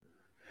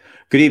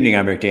Good evening.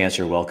 I'm Rick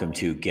Dancer. Welcome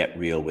to Get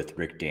Real with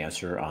Rick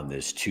Dancer on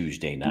this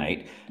Tuesday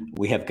night.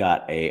 We have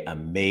got an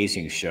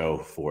amazing show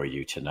for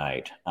you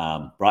tonight.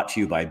 Brought to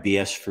you by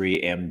BS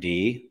Free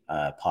MD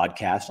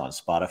podcast on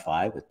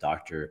Spotify with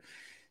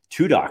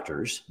two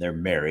doctors. They're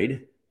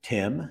married,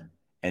 Tim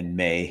and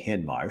May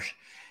Hindmarsh.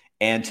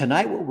 And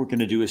tonight, what we're going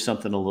to do is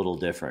something a little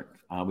different.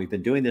 We've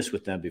been doing this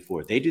with them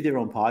before. They do their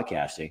own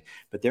podcasting,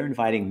 but they're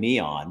inviting me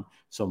on.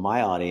 So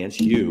my audience,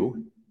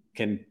 you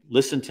can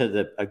listen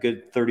to a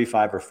good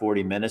 35 or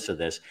 40 minutes of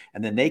this,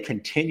 and then they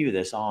continue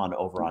this on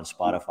over on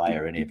Spotify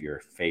or any of your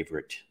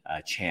favorite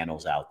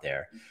channels out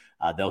there.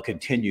 They'll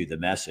continue the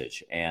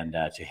message and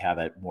to have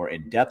a more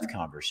in-depth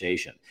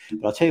conversation.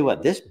 But I'll tell you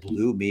what, this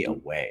blew me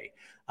away.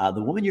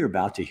 The woman you're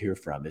about to hear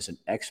from is an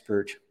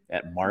expert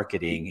at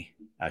marketing.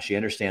 She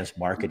understands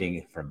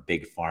marketing from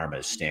Big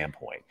Pharma's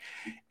standpoint.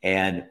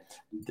 And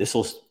this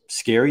will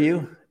scare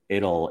you.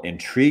 It'll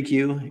intrigue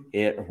you.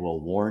 It will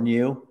warn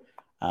you.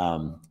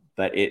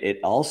 But it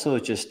also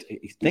just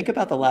think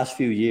about the last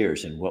few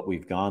years and what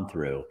we've gone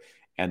through,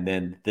 and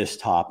then this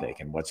topic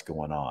and what's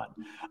going on.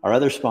 Our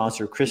other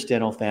sponsor, Chris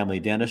Dental Family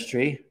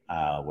Dentistry,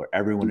 where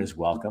everyone is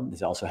welcome.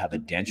 They also have a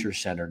denture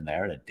center in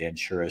there and a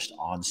denturist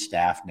on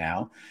staff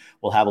now.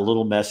 We'll have a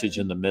little message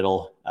in the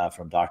middle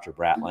from Dr.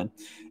 Bratlin.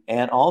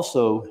 And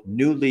also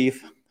New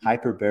Leaf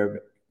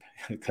Hyperbarics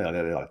and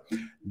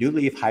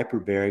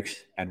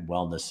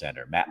Wellness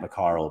Center. Matt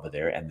McCarr over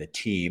there and the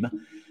team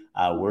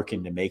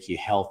working to make you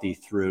healthy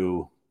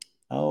through,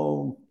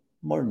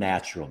 more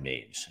natural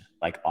means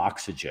like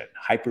oxygen,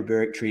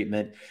 hyperbaric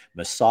treatment,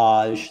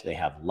 massage. They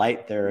have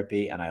light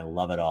therapy, and I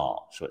love it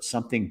all. So it's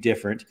something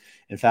different.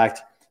 In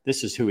fact,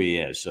 this is who he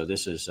is. So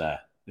this is,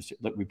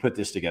 look, we put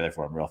this together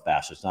for him real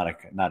fast. It's not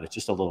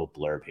just a little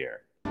blurb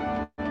here.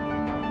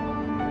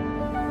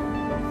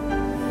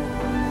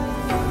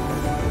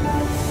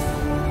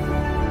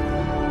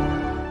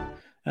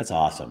 That's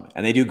awesome.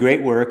 And they do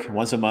great work.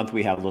 Once a month,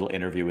 we have a little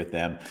interview with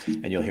them,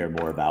 and you'll hear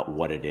more about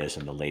what it is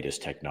and the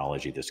latest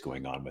technology that's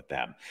going on with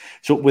them.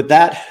 So with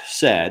that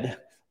said,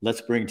 let's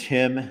bring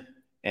Tim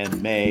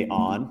and May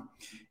on,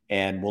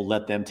 and we'll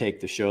let them take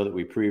the show that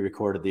we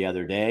pre-recorded the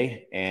other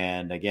day.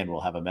 And again,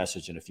 we'll have a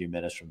message in a few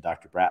minutes from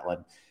Dr.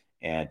 Bratlin.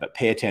 But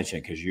pay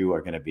attention because you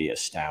are going to be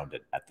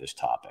astounded at this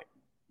topic.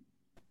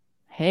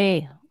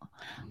 Hey.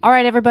 All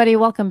right, everybody.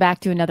 Welcome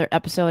back to another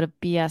episode of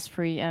BS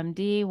Free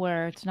MD,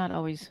 where it's not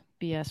always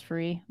BS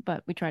free,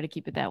 but we try to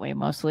keep it that way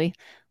mostly,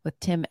 with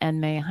Tim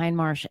and May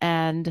Hindmarsh.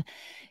 And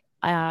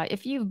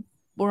if you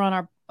were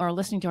on or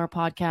listening to our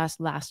podcast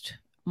last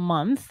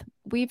month,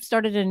 we've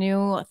started a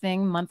new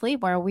thing monthly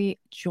where we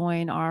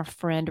join our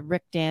friend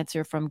Rick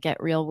Dancer from Get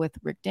Real with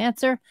Rick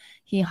Dancer.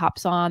 He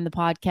hops on the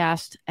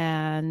podcast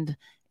and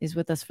is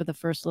with us for the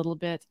first little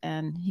bit,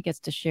 and he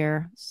gets to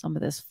share some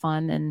of this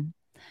fun and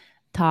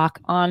talk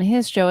on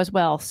his show as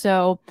well.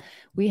 So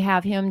we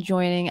have him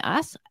joining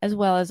us as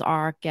well as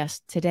our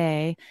guest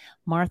today,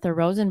 Martha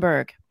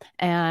Rosenberg.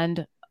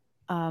 And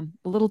a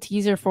little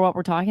teaser for what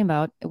we're talking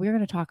about. We're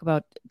going to talk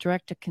about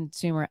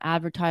direct-to-consumer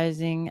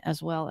advertising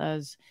as well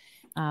as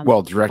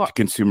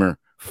direct-to-consumer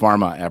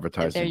pharma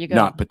advertising. There you go.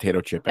 Not potato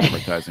chip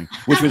advertising,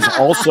 which was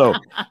also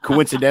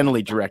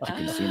coincidentally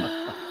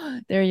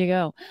direct-to-consumer. There you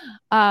go.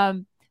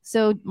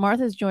 So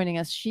Martha's joining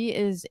us. She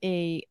is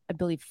I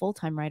believe,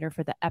 full-time writer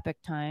for the Epic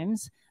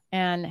Times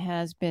and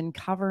has been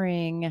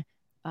covering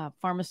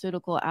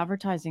pharmaceutical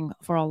advertising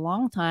for a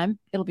long time.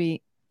 It'll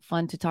be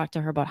fun to talk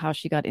to her about how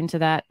she got into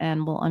that,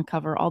 and we'll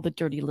uncover all the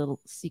dirty little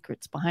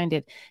secrets behind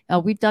it.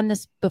 We've done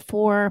this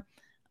before.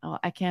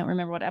 I can't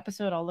remember what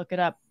episode. I'll look it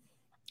up.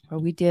 Where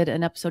we did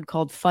an episode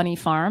called Funny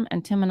Farm,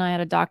 and Tim and I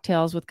had a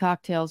Docktails with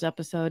Cocktails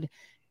episode,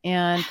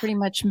 and pretty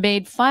much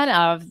made fun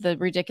of the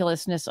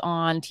ridiculousness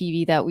on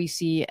TV that we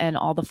see and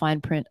all the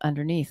fine print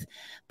underneath.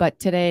 But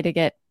today, to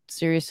get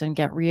serious and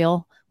get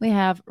real, we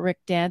have Rick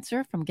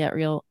Dancer from Get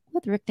Real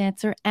with Rick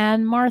Dancer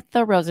and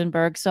Martha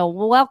Rosenberg. So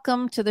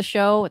welcome to the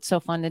show. It's so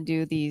fun to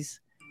do these.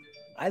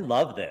 I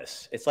love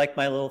this. It's like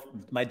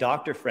my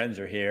doctor friends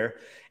are here,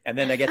 and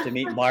then I get to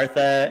meet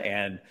Martha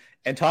and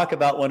talk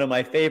about one of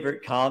my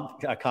favorite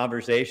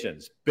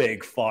conversations,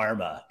 Big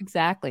Pharma.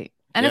 Exactly.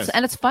 And yes.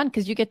 It's fun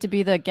because you get to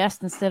be the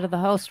guest instead of the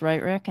host,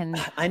 right, Rick? And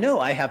I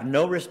know I have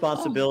no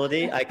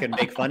responsibility. I can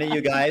make fun of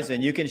you guys,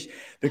 and you can.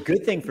 The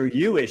good thing for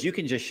you is you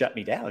can just shut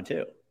me down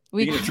too.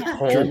 You can just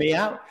pull me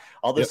out.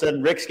 All of a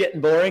sudden, Rick's getting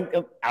boring.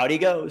 Out he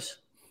goes.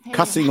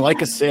 Cussing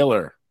like a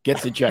sailor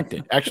gets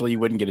ejected. Actually, you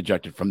wouldn't get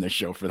ejected from this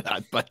show for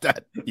that, but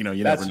that you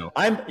never know.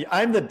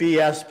 I'm the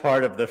BS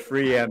part of the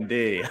free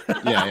MD.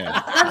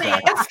 Yeah. Let me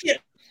ask you,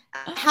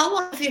 how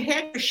long have you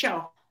had your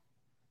show?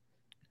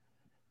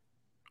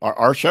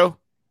 Our show?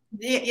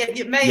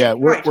 Yeah,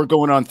 we're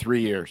going on 3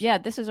 years. Yeah,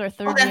 this is our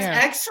third year.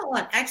 That's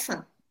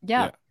excellent.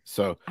 Yeah.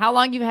 So how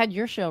long you've had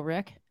your show,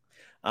 Rick?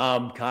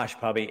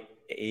 Probably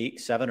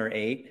 7 or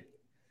 8.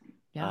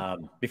 Yeah.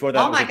 Before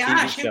that, oh my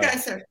gosh, you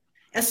guys are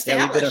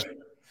established.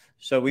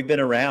 We've been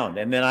around,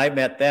 and then I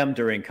met them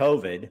during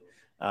COVID,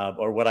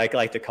 or what I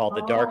like to call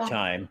the dark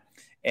time.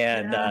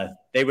 And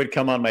they would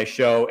come on my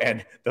show.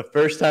 And the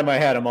first time I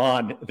had them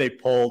on, they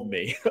pulled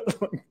me.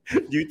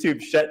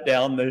 YouTube shut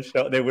down the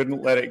show. They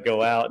wouldn't let it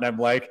go out. And I'm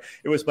like,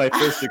 it was my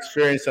first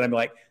experience. And I'm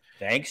like,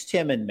 thanks,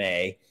 Tim and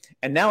May.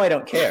 And now I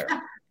don't care.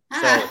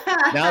 So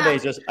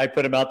nowadays, I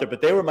put them out there.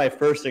 But they were my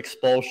first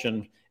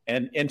expulsion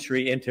and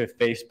entry into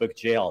Facebook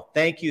jail.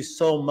 Thank you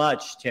so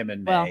much, Tim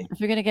and May. Well, if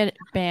you're gonna get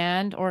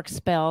banned or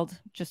expelled,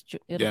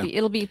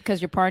 it'll be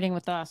because you're partying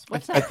with us.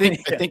 What's that?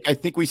 I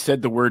think we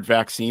said the word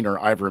vaccine or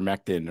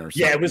ivermectin or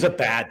something. Yeah, it was a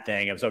bad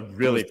thing. It was a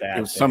really bad.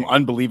 It was some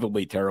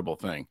unbelievably terrible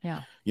thing.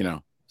 Yeah.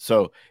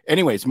 So,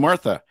 anyways,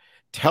 Martha,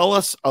 tell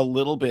us a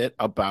little bit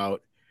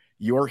about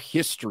your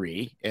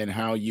history and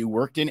how you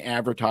worked in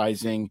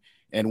advertising,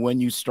 and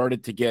when you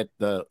started to get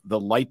the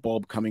light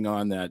bulb coming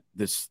on that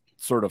this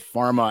sort of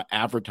pharma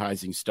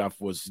advertising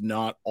stuff was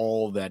not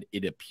all that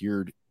it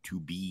appeared to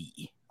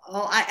be.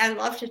 Oh, I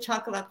love to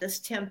talk about this,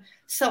 Tim.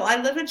 So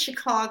I live in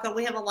Chicago.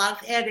 We have a lot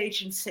of ad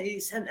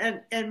agencies,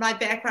 and my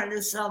background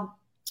is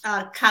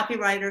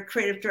copywriter,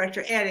 creative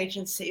director, ad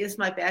agency is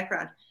my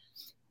background.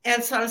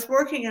 And so I was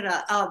working at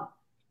a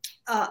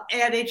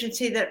ad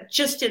agency that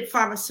just did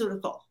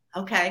pharmaceutical,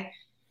 okay?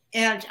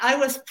 And I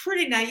was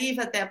pretty naive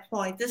at that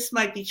point. This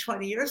might be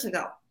 20 years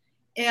ago.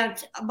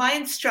 And my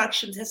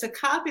instructions as a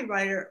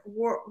copywriter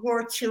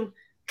were to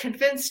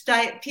convince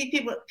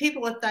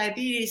people with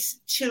diabetes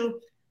to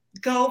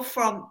go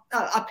from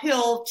a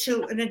pill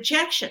to an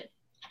injection.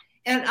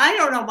 And I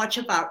don't know much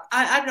about,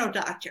 I'm no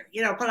doctor,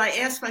 but I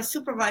asked my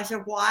supervisor,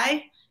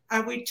 why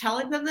are we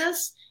telling them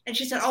this? And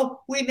she said,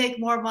 oh, we make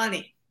more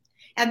money.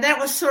 And that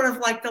was sort of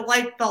like the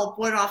light bulb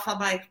went off on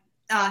my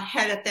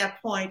head at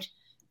that point.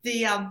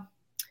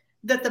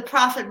 That the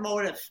profit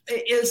motive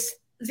is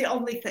the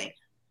only thing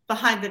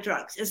behind the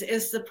drugs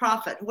is the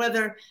profit,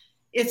 whether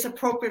it's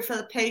appropriate for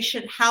the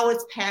patient, how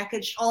it's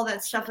packaged, all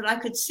that stuff. And I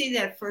could see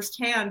that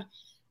firsthand.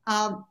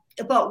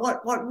 But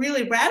what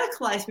really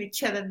radicalized me,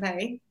 Tim and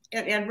May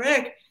and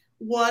Rick,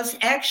 was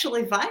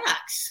actually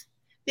Vioxx.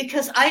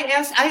 Because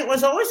I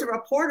was always a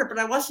reporter, but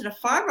I wasn't a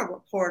pharma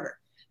reporter.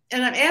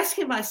 And I'm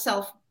asking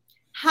myself,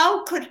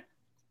 how could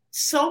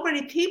so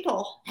many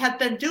people have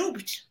been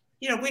duped?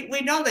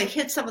 We know they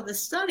hit some of the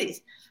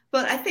studies,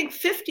 but I think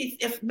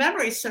if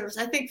memory serves,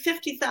 I think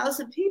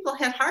 50,000 people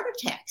had heart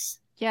attacks.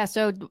 Yeah.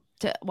 So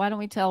why don't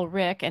we tell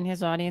Rick and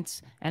his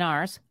audience and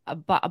ours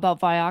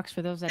about Vioxx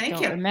for those that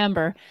don't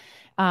remember?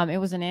 It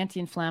was an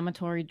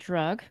anti-inflammatory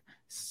drug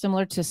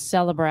similar to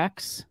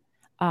Celebrex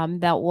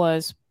that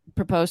was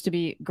proposed to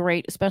be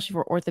great, especially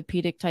for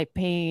orthopedic type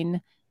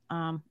pain.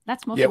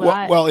 That's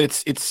mostly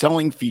its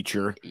selling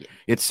feature.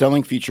 Its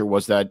selling feature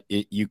was that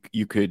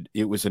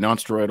it was a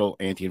non-steroidal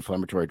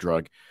anti-inflammatory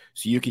drug,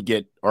 so you could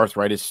get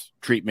arthritis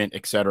treatment,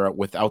 etc.,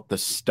 without the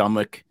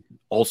stomach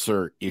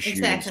ulcer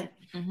issues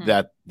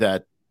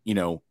that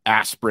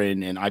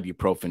aspirin and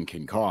ibuprofen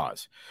can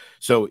cause.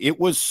 So it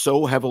was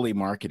so heavily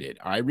marketed.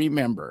 I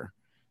remember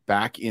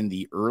back in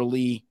the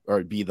late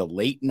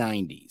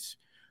 90s,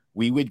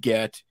 we would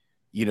get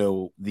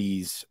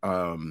these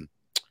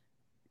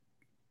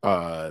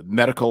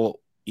medical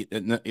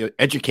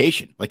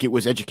education, like it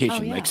was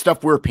education, like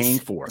stuff we're paying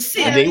for.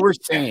 And they were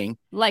saying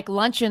like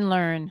lunch and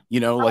learn,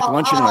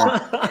 lunch and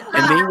learn.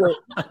 And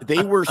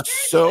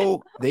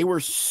they were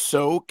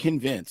so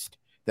convinced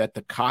that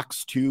the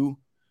COX-2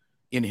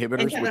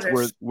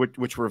 inhibitors,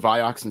 which were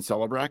Vioxx and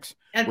Celebrex,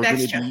 were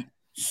going to be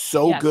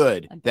so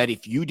good that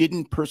if you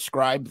didn't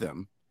prescribe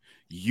them,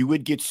 you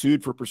would get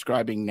sued for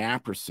prescribing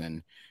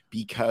naproxen,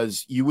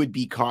 because you would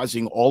be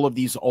causing all of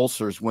these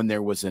ulcers when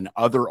there was an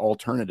other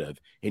alternative.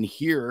 And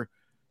here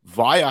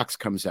Vioxx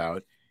comes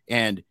out,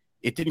 and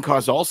it didn't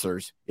cause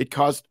ulcers. It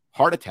caused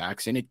heart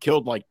attacks, and it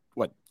killed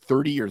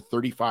 30 or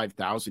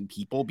 35,000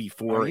 people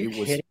before it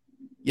was. Kidding?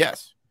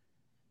 Yes.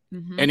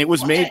 Mm-hmm. And it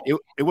was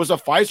it was a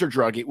Pfizer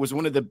drug. It was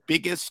one of the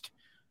biggest.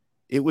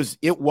 It was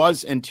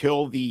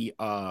until the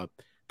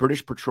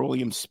British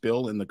Petroleum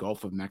spill in the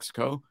Gulf of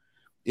Mexico.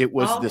 It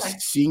was the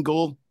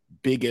single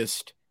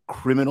biggest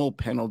criminal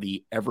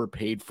penalty ever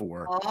paid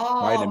for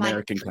by an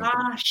American company.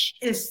 Gosh,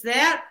 is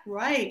that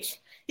right?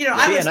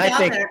 I was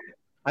down there.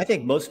 I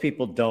think most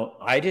people don't.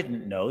 I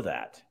didn't know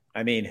that.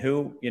 I mean,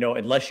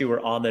 unless you were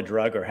on the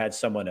drug or had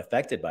someone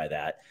affected by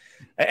that,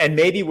 and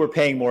maybe we're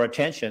paying more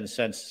attention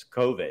since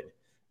COVID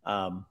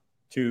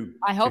to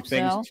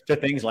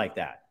things like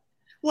that.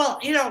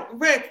 Well,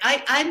 Rick,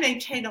 I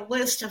maintain a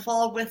list of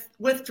all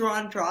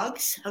withdrawn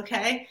drugs,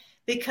 okay,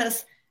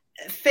 because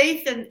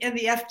faith in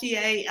the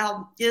FDA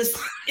is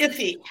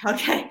iffy,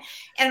 okay?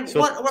 And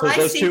so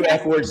those two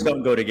F words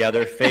don't go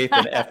together, faith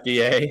and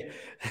FDA.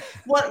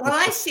 What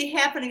I see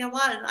happening a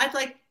lot, and I'd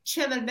like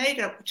Tim and May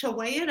to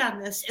weigh in on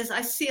this, is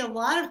I see a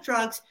lot of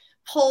drugs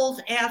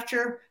pulled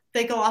after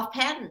they go off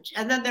patent.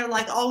 And then they're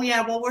like, oh,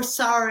 yeah, well, we're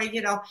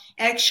sorry.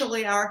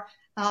 Actually our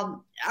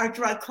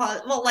drug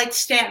cause, like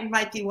statin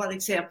might be one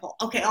example.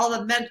 Okay, all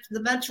the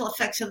mental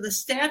effects of the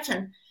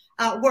statin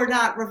were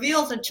not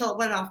revealed until it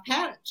went off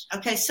patent.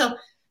 Okay, so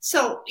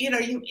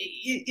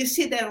you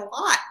see that a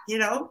lot.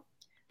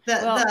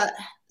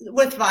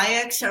 With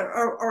Vioxx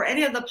or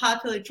any of the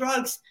popular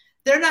drugs,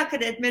 they're not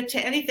going to admit to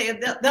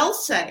anything. They'll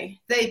say,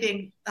 they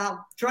being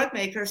drug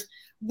makers,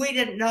 we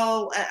didn't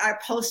know, our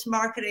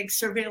post-marketing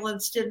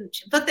surveillance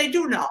didn't, but they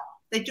do know.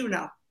 They do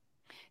know.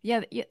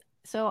 Yeah.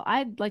 So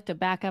I'd like to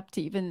back up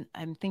to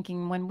I'm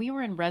thinking when we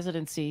were in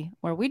residency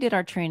where we did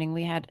our training,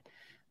 we had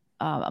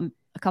a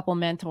couple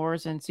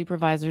mentors and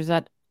supervisors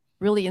that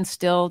really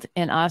instilled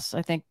in us.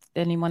 I think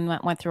anyone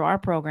that went through our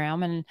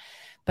program,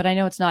 but I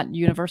know it's not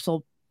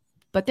universal,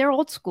 but they're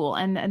old school.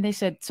 And they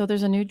said, so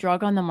there's a new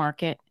drug on the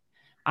market.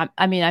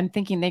 I'm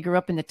thinking they grew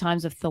up in the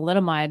times of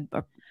thalidomide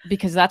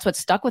because that's what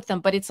stuck with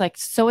them. But it's like,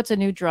 so it's a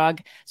new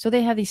drug. So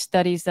they have these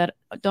studies that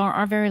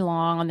aren't very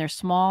long and they're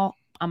small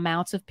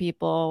amounts of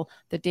people.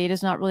 The data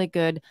is not really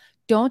good.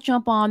 Don't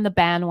jump on the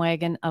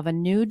bandwagon of a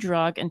new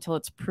drug until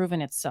it's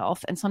proven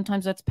itself. And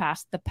sometimes that's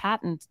past the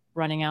patent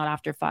running out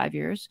after 5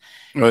 years.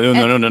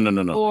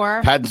 No.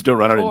 Or patents don't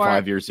run out in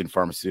 5 years in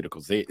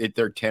pharmaceuticals.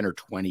 They're 10 or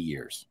 20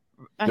 years.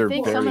 I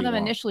think some of them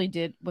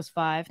initially was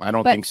 5. I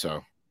don't think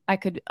so.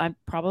 I'm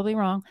probably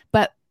wrong,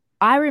 but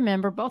I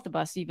remember both of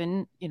us,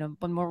 even,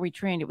 when we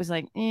trained, it was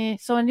like,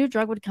 so a new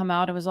drug would come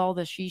out. It was all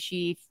the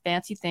she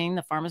fancy thing.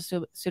 The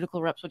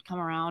pharmaceutical reps would come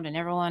around and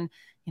everyone,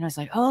 it's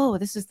like, oh,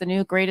 this is the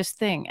new greatest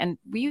thing. And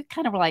we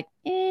kind of were like,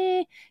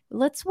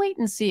 let's wait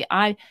and see.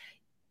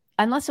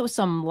 Unless it was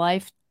some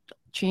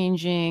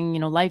life-changing,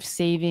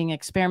 life-saving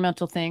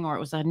experimental thing, or it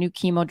was a new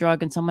chemo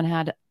drug and someone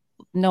had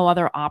no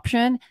other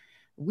option,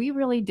 we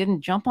really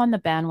didn't jump on the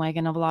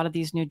bandwagon of a lot of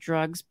these new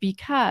drugs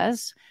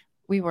because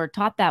we were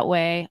taught that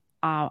way.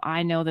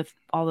 I know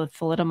all the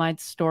thalidomide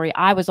story.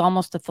 I was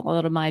almost a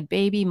thalidomide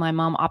baby. My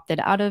mom opted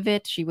out of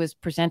it. She was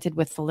presented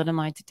with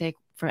thalidomide to take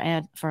for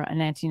an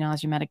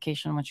anti-nausea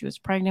medication when she was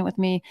pregnant with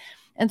me.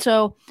 And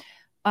so,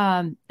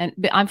 and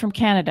I'm from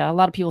Canada. A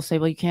lot of people say,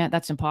 well, you can't,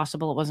 that's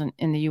impossible. It wasn't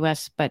in the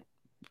US, but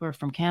we're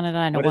from Canada.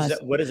 I know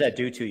what does that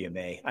do to you,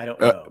 May? I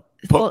don't know.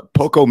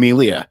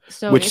 Pocomelia,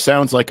 which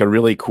sounds like a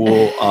really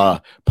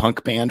cool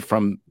punk band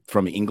from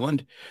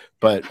England,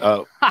 but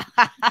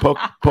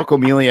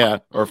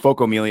Pocomelia or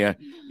Focomelia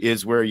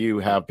is where you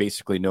have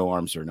basically no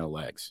arms or no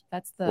legs.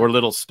 Or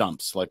little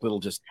stumps, like little,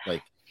 just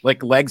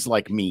like legs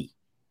like me.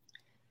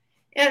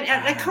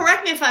 And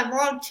correct me if I'm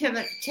wrong, Tim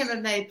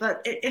and May,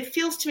 but it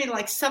feels to me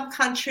like some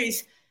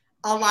countries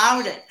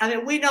allowed it. I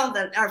mean, we know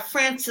that our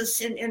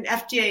Francis in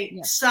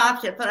FDA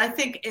stopped it, but I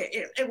think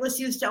it was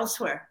used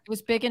elsewhere. It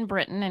was big in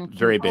Britain and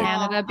very big.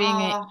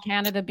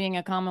 Canada being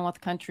a Commonwealth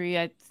country.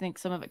 I think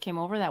some of it came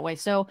over that way.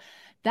 So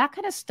that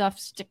kind of stuff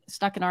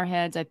stuck in our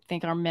heads. I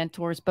think our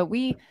mentors,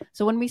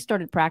 so when we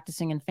started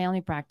practicing in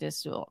family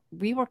practice,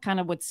 we were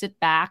would sit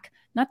back,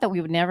 not that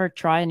we would never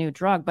try a new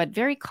drug, but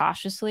very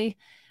cautiously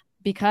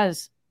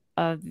because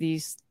of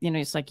these,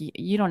 it's like,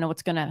 you don't know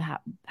what's going to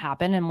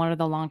happen and what are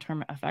the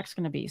long-term effects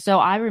going to be. So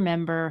I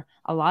remember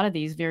a lot of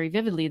these very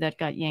vividly that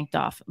got yanked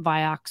off,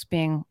 Vioxx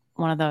being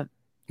one of the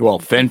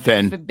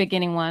Fen-Phen, the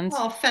beginning ones.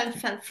 Oh,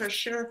 Fen-Phen for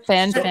sure.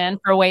 Fen-Phen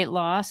for weight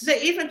loss.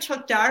 They even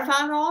took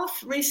Darvon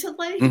off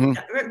recently.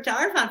 Mm-hmm.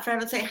 Darvon, for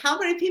heaven's sake, how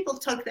many people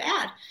took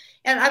that?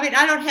 And I mean,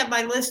 I don't have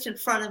my list in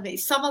front of me.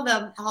 Some of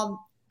them,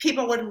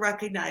 people wouldn't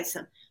recognize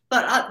them.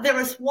 But there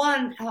was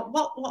one,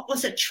 what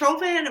was it,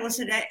 Trovan? It was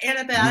an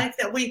antibiotic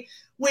that we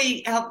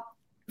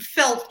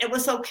felt it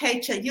was okay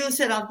to use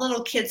it on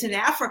little kids in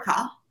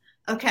Africa,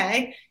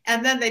 okay?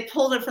 And then they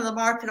pulled it from the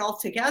market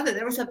altogether.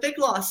 There was a big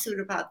lawsuit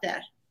about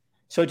that.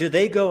 So do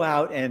they go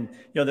out and,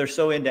 they're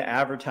so into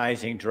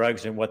advertising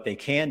drugs and what they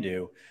can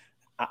do.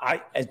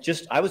 I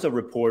was a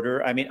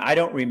reporter. I mean, I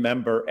don't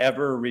remember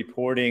ever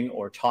reporting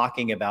or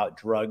talking about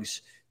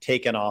drugs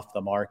taken off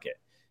the market.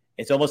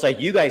 It's almost like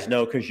you guys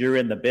know because you're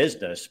in the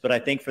business, but I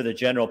think for the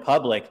general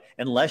public,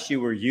 unless you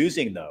were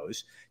using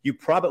those, we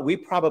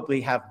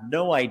probably have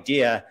no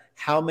idea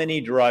how many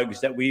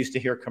drugs that we used to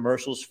hear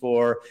commercials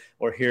for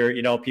or hear,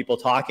 people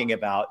talking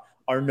about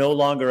are no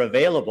longer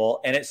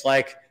available. And it's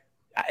like,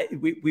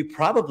 we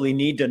probably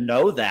need to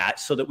know that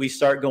so that we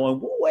start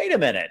going, well, wait a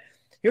minute,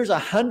 here's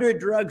 100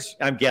 drugs,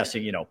 I'm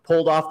guessing,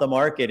 pulled off the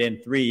market in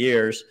 3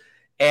 years.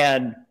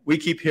 And we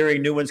keep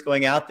hearing new ones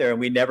going out there and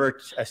we never,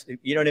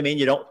 you know what I mean?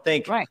 You don't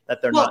think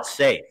that they're not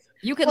safe.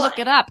 You can look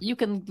it up. You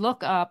can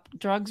look up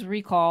drugs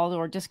recalled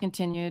or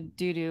discontinued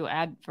due to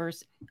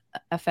adverse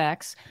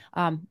effects.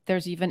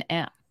 There's even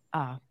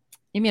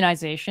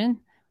immunization.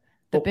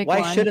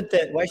 Why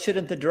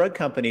shouldn't the drug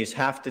companies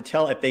have to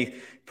tell, if they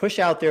push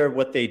out there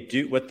what they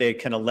do, what they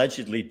can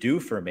allegedly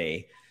do for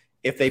me,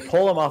 if they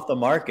pull them off the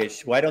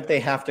market, why don't they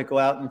have to go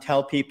out and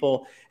tell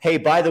people, hey,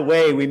 by the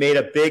way, we made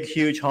a big,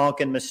 huge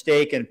honking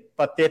mistake and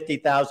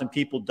 50,000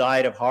 people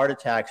died of heart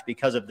attacks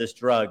because of this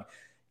drug.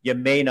 You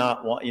may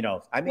not want,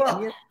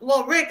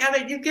 Well, Rick,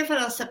 you've given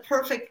us a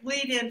perfect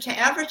lead into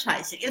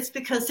advertising. It's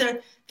because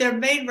their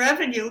main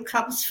revenue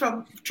comes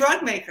from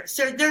drug makers.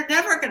 They're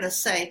never going to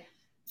say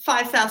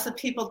 5,000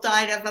 people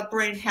died of a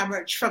brain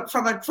hemorrhage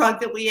from a drug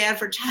that we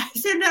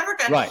advertise. They're never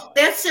going to. Right.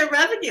 That's their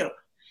revenue.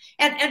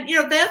 And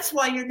that's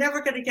why you're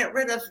never going to get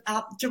rid of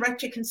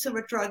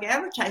direct-to-consumer drug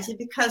advertising,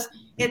 because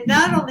it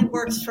not only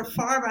works for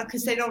pharma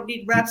because they don't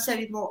need reps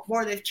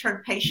anymore, they've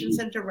turned patients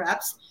into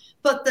reps,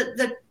 but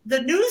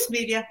the news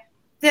media,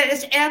 that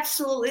is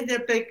absolutely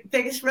their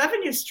biggest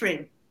revenue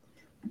stream.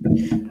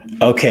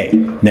 Okay,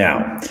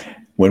 now,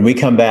 when we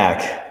come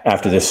back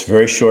after this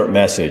very short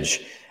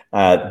message,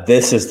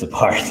 this is the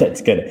part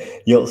that's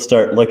you'll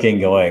start looking,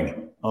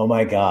 going, oh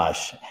my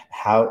gosh,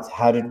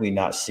 how did we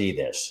not see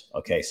this?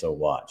 Okay, so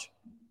watch.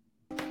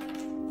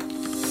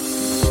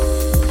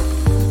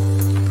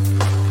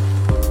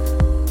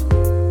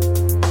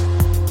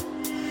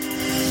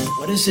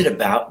 What is it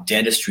about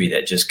dentistry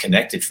that just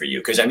connected for you?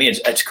 Because I mean,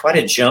 it's quite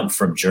a jump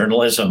from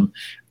journalism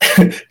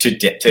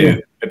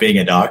to being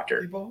a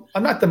doctor.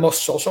 I'm not the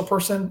most social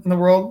person in the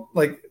world,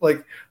 like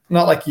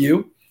not like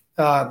you,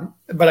 but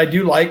I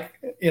do like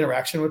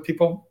interaction with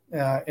people,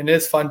 and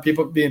it's fun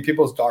being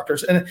people's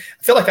doctors. And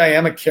I feel like I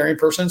am a caring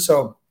person,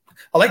 so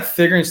I like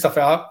figuring stuff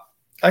out.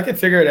 I can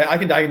figure it out. I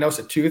can diagnose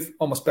a tooth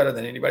almost better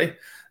than anybody.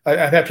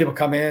 I've had people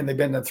come in, they've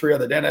been to 3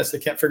 other dentists, they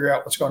can't figure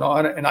out what's going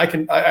on. And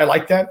I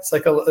like that. It's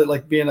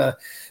like being a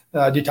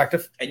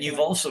detective. And you've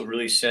also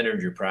really centered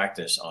your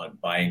practice on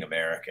buying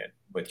American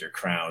with your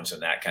crowns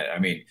and that kind of, I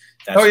mean,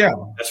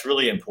 that's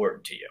really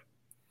important to you.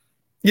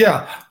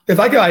 Yeah. If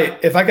I could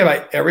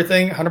buy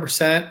everything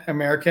 100%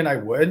 American, I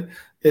would.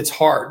 It's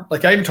hard.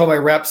 Like I even told my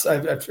reps,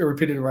 I've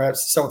repeated to my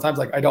reps several times,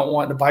 like I don't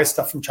want to buy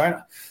stuff from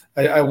China.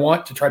 I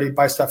want to try to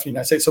buy stuff in the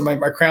United States. So my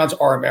crowns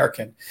are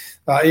American.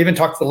 I even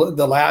talked the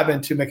lab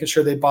into making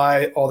sure they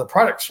buy all the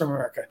products from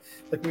America.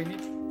 Like we need.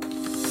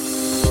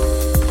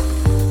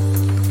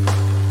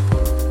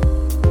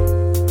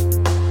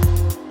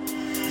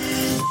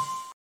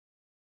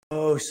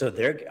 Oh, so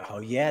they're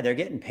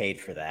getting paid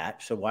for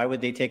that. So why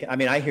would they take it? I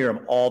mean, I hear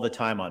them all the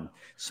time on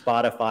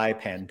Spotify,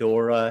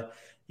 Pandora,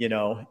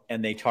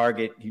 and they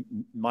target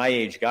my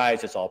age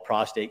guys. It's all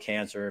prostate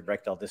cancer,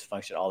 erectile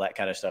dysfunction, all that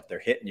kind of stuff. They're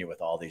hitting you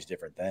with all these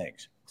different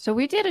things. So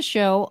we did a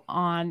show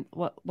on,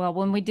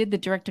 when we did the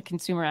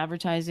direct-to-consumer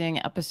advertising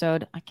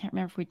episode, I can't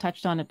remember if we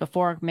touched on it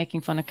before,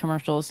 making fun of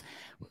commercials.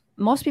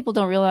 Most people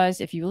don't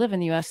realize, if you live in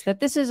the U.S., that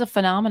this is a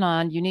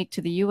phenomenon unique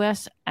to the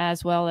U.S.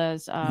 as well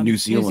as New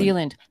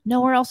Zealand.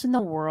 Nowhere else in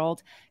the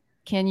world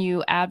can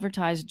you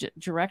advertise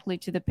directly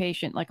to the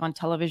patient, like on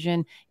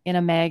television, in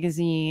a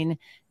magazine.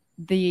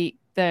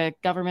 The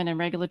government and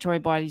regulatory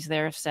bodies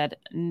there have said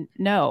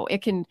no.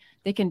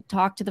 They can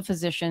talk to the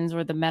physicians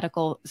or the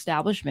medical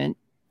establishment,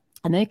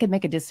 and they can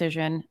make a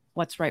decision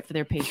what's right for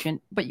their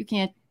patient. But you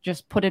can't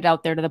just put it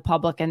out there to the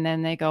public and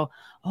then they go,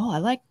 oh, I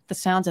like the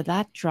sounds of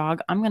that drug,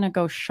 I'm going to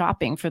go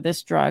shopping for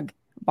this drug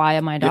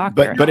via my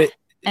doctor.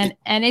 And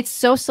it's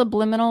so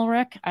subliminal,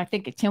 Rick. I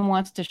think Tim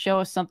wants to show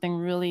us something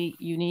really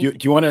unique.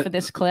 Do you want to, for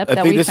this clip that we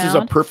found? I think this is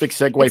a perfect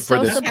segue for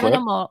this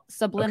subliminal, clip.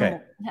 Subliminal.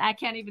 Okay. I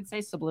can't even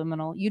say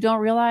subliminal. You don't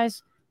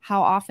realize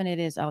how often it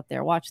is out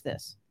there. Watch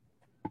this.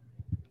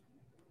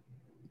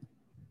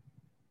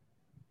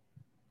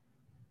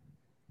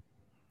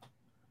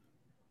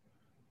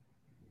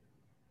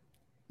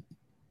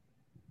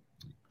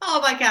 Oh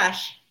my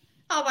gosh.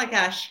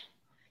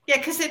 Yeah,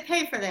 because they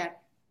pay for that.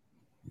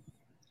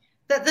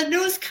 The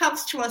news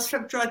comes to us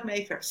from drug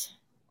makers.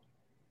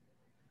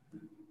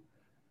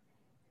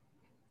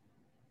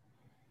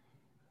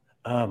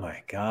 Oh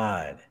my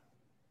God.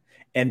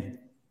 And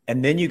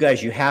then you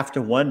guys, you have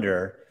to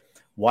wonder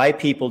why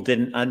people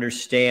didn't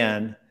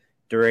understand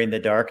during the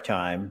dark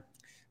time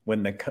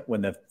when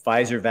the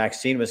Pfizer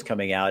vaccine was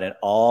coming out and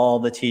all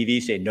the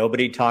TV say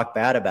nobody talked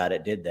bad about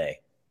it, did they?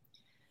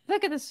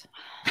 Look at this.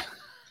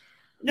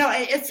 No,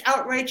 it's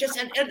outrageous.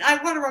 And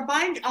I want to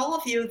remind all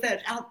of you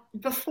that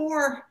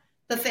before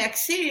the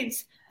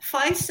vaccines,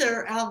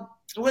 Pfizer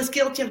was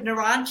guilty of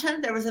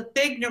Neurontin. There was a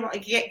big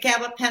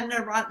gabapentin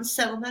Neurontin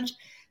settlement.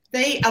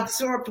 They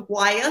absorbed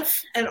Wyeth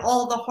and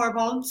all the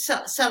hormone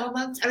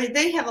settlements. I mean,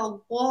 they have a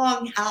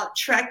long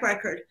track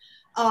record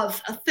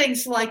of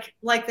things like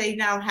they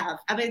now have.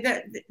 I mean,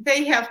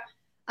 they have.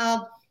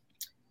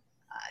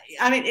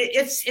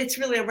 It's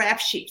really a rap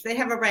sheet. They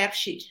have a rap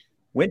sheet.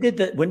 When did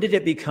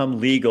it become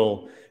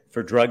legal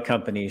for drug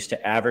companies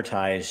to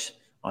advertise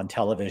on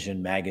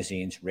television,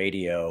 magazines,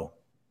 radio,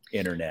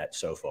 internet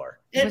so far?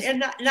 In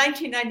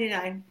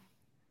 1999.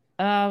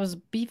 It was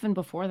even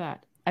before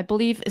that. I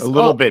believe a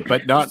little bit,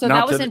 but not. So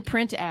not that was in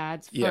print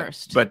ads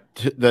first. But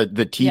the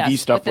TV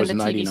stuff was in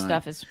 99. TV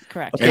stuff is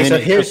correct. Okay, so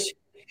here,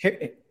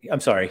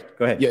 I'm sorry.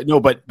 Go ahead. Yeah, no,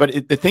 but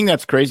the thing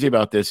that's crazy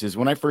about this is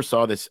when I first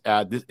saw this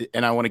ad,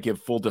 and I want to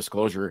give full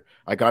disclosure,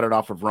 I got it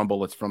off of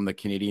Rumble. It's from the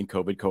Canadian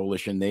COVID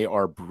Coalition. They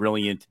are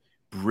brilliant,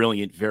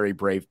 very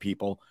brave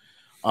people.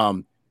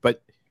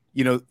 But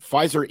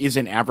Pfizer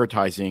isn't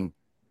advertising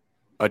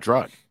a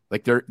drug.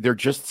 Like they're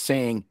just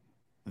saying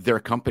their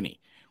company.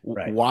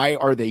 Right. Why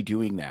are they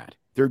doing that?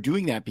 They're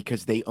doing that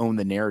because they own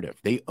the narrative.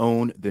 They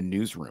own the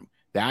newsroom.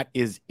 That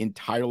is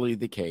entirely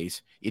the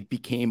case. It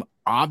became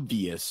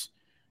obvious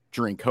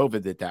during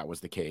COVID that was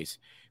the case.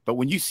 But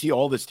when you see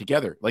all this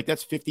together, like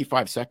that's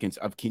 55 seconds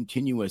of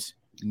continuous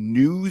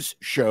news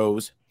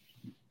shows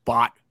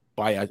bought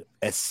by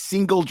a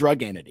single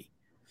drug entity.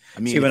 I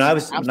mean, see, when I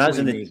was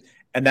in the,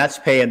 and that's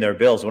paying their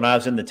bills. When I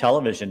was in the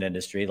television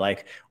industry,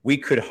 like we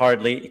could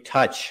hardly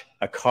touch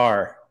a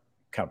car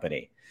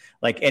company.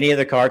 Like any of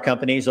the car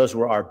companies, those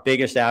were our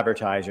biggest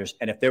advertisers.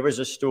 And if there was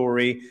a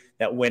story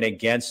that went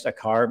against a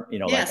car, you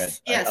know,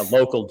 yes, like a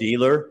local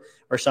dealer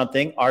or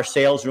something, our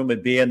sales room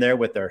would be in there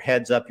with their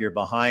heads up your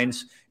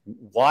behinds,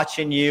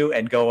 watching you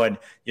and going,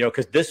 you know,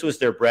 because this was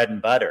their bread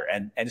and butter.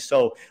 And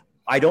so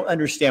I don't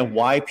understand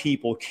why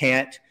people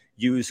can't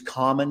use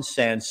common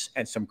sense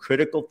and some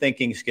critical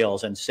thinking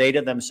skills and say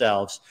to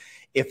themselves,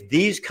 if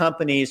these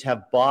companies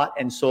have bought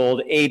and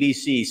sold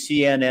ABC,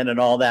 CNN, and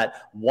all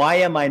that, why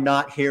am I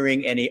not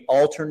hearing any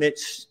alternate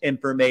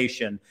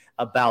information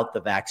about the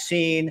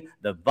vaccine,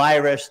 the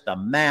virus, the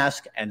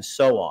mask, and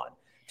so on?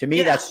 To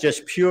me, that's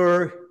just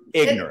pure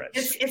ignorance.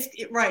 It's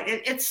right.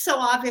 It's so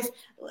obvious.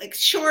 Like,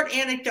 short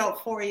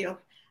anecdote for you.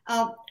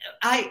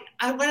 I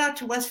went out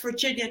to West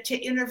Virginia to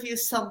interview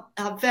some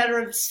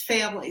veterans'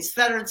 families,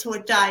 veterans who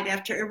had died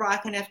after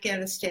Iraq and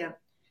Afghanistan.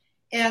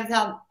 And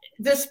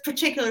this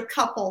particular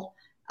couple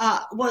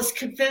was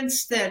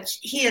convinced that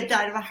he had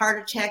died of a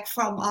heart attack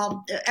from,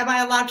 am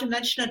I allowed to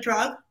mention a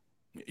drug?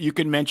 You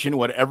can mention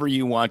whatever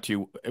you want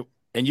to,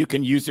 and you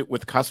can use it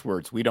with cuss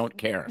words. We don't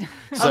care.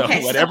 So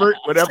okay, whatever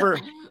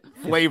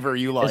flavor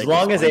you like. As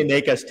long as they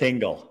make us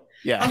tingle.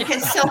 Yeah. Okay,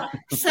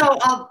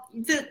 so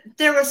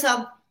there was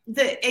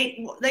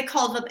they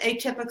called them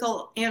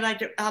atypical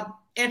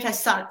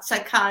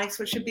antipsychotics,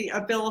 which would be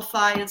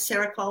Abilify and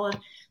Seroquel and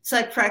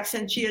Zyprexa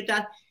and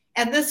Geodon.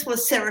 And this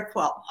was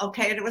Seroquel,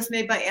 okay? And it was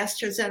made by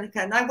AstraZeneca.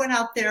 And I went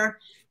out there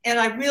and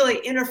I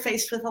really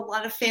interfaced with a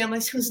lot of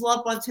families whose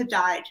loved ones had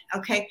died,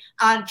 okay,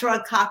 on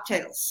drug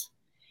cocktails.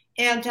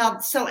 And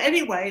so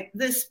anyway,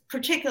 this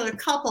particular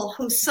couple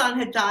whose son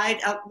had died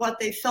of what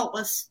they felt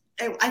was,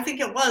 I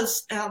think it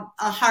was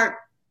a heart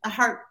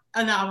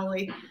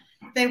anomaly.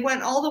 They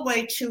went all the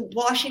way to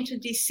Washington,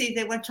 D.C.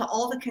 They went to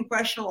all the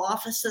congressional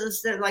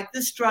offices. They're like,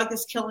 this drug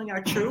is killing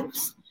our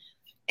troops.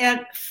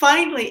 And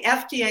finally,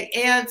 FDA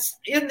adds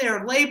in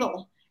their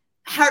label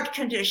heart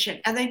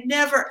condition, and they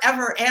never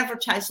ever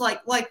advertise.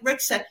 Like Rick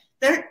said,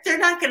 they're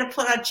not going to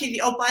put on TV.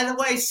 Oh, by the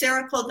way,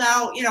 Seroquel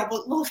now,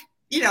 will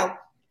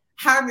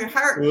harm your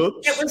heart.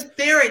 Oops. It was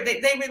buried.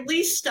 They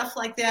release stuff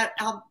like that,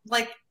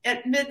 like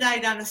at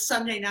midnight on a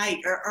Sunday night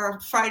or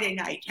a Friday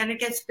night, and it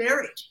gets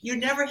buried. You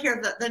never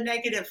hear the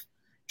negative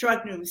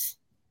drug news.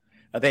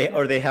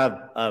 They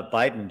have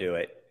Biden do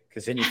it,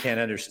 because then you can't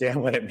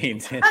understand what it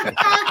means.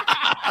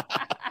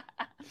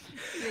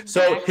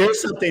 So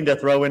here's something to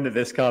throw into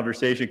this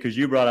conversation, because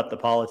you brought up the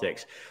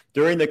politics.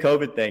 During the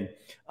COVID thing,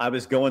 I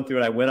was going through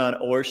and I went on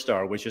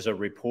ORSTAR, which is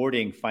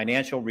a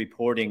financial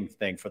reporting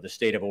thing for the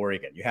state of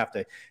Oregon. You have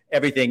to,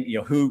 everything,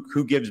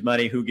 who gives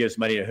money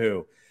to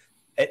who.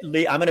 At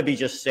least, I'm going to be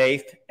just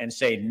safe and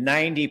say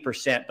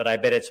 90%, but I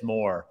bet it's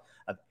more,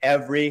 of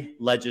every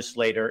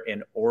legislator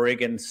in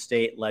Oregon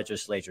state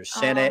legislature,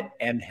 Senate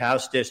and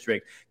House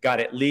district, got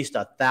at least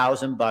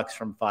 $1,000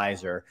 from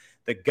Pfizer.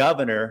 The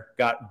governor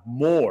got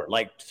more,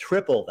 like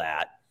triple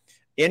that.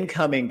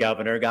 Incoming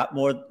governor got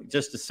more,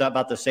 just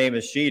about the same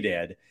as she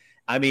did.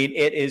 I mean,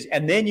 it is.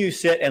 And then you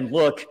sit and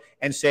look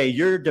and say,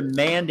 you're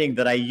demanding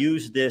that I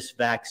use this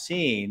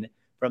vaccine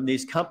from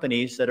these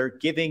companies that are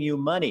giving you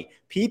money.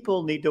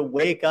 People need to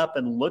wake up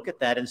and look at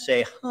that and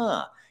say,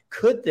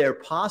 could there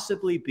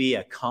possibly be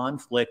a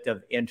conflict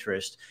of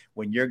interest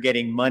when you're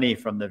getting money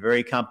from the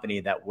very company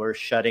that we're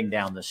shutting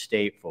down the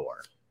state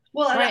for?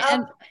 Well, right.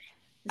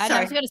 And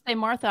I was going to say,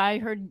 Martha, I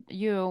heard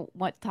you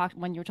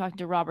when you were talking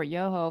to Robert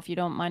Yoho, if you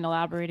don't mind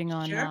elaborating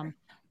on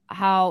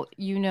how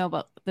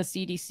about the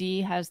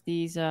CDC has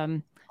these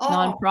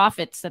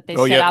nonprofits that they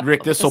set up.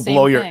 Rick, this will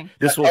blow your.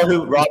 This will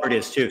who Robert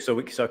is too. So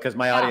because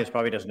my audience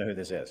probably doesn't know who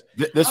this is.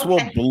 This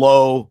will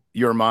blow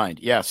your mind.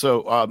 Yeah.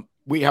 So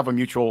we have a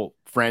mutual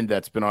friend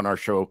that's been on our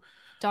show,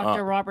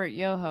 Dr. Robert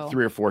Yoho,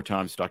 3 or 4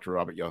 times. Dr.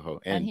 Robert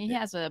Yoho, and he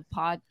has a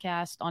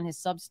podcast on his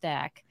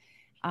Substack,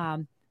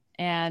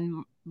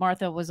 and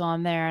Martha was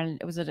on there,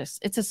 and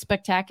it's a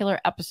spectacular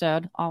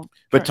episode.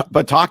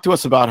 But talk to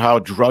us about how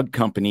drug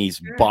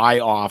companies buy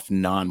off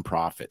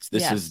nonprofits.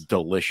 This is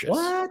delicious.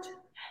 What?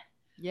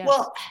 Yes.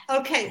 Well,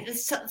 okay.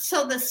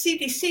 So the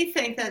CDC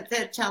thing that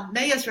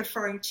May is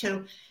referring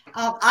to,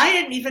 I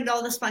didn't even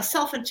know this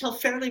myself until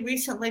fairly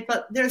recently,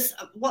 but there's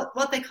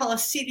what they call a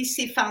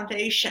CDC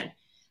foundation,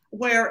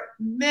 where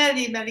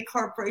many, many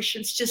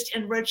corporations just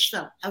enrich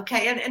them.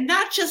 Okay. And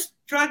not just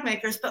drug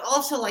makers, but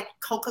also like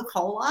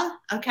Coca-Cola.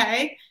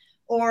 Okay.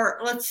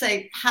 Or let's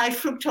say high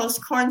fructose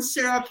corn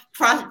syrup,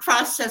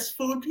 processed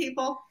food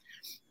people.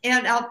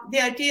 And the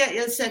idea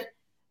is that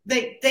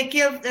they're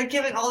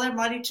giving all their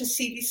money to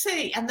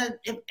CDC, and then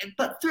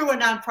but through a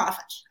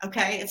nonprofit.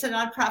 Okay, it's a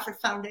nonprofit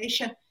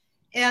foundation,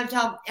 and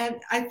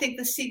I think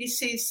the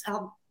CDC's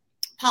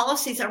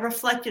policies are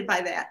reflected by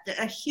that.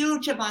 A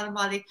huge amount of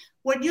money.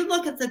 When you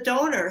look at the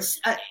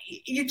donors,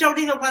 you don't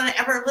even want to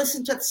ever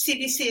listen to the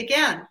CDC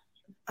again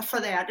for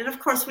that. And of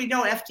course, we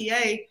know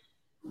FDA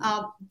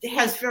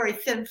has very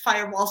thin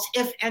firewalls,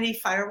 if any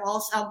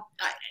firewalls.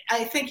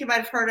 I think you might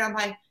have heard on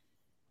my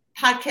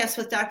podcast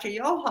with Dr.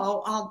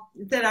 Yoho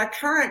that our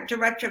current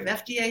director of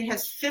FDA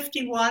has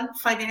 51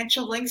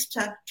 financial links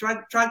to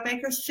drug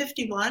makers.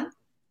 51.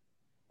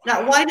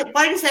 Now, why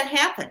does that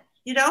happen?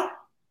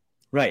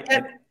 Right.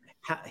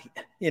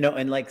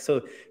 And like,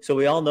 so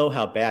we all know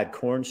how bad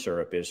corn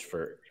syrup is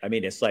for, I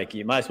mean, it's like,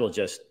 you might as well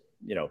just,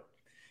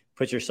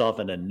 put yourself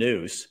in a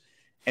noose.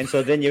 And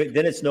so then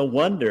it's no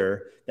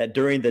wonder that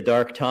during the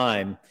dark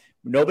time,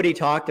 nobody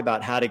talked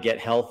about how to get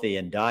healthy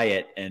and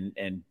diet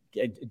and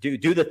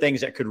do the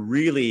things that could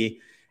really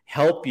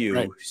help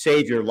you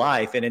save your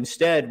life. And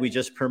instead we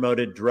just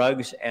promoted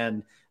drugs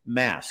and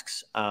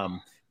masks,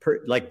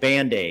 like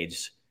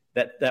Band-Aids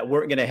that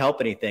weren't going to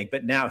help anything.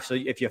 But now, so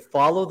if you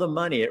follow the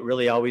money, it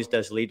really always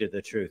does lead to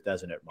the truth,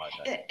 doesn't it,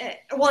 Martha?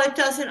 Well, it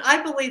doesn't.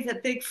 I believe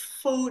that big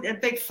food and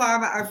big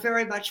pharma are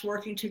very much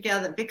working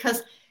together,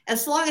 because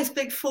as long as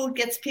big food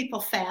gets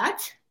people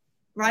fat,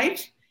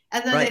 right?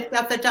 And then they've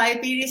got the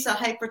diabetes, the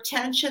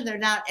hypertension, they're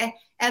not,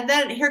 and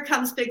then here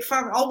comes big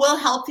pharma. Oh, we'll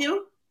help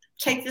you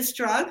take this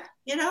drug,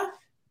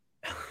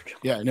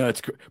 Yeah, no,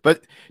 it's,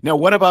 but now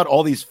what about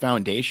all these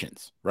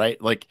foundations,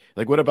 right? Like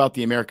what about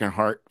the American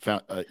Heart,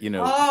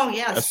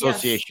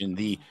 Association,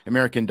 the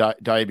American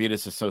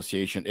Diabetes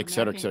Association, et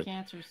cetera,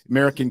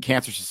 American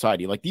Cancer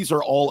Society? Like, these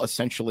are all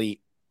essentially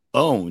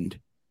owned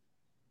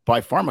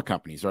by pharma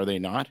companies, are they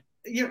not?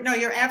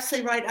 You're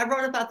absolutely right. I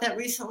wrote about that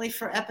recently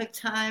for Epic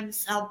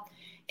Times.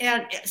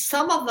 And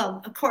some of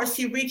them, of course,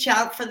 you reach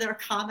out for their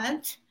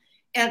comment,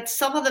 and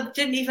some of them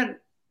didn't even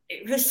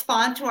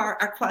respond to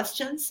our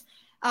questions.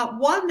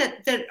 One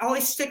that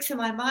always sticks in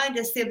my mind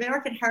is the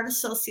American Heart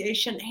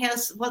Association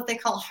has what they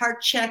call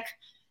heart check,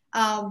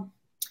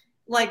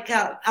 like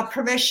a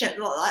permission,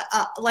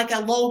 like a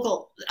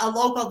logo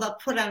they'll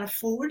put on a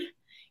food,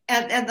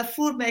 and the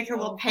food maker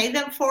will pay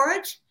them for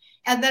it.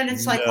 And then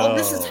it's like, oh,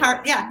 this is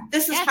heart. Yeah,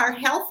 this is heart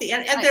healthy.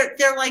 And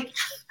they're like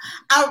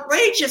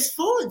outrageous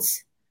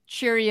foods.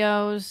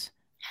 Cheerios.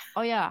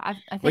 Oh yeah.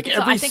 I think like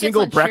every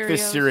single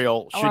breakfast Cheerios,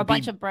 cereal should or a be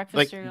bunch of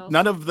breakfast cereals.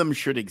 None of them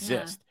should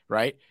exist. Yeah.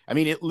 Right. I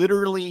mean, it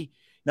literally,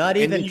 not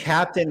even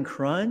Captain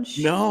Crunch.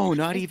 No,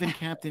 not even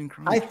Captain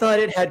Crunch. I thought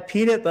it had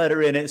peanut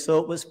butter in it, so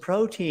it was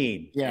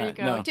protein. Yeah. There you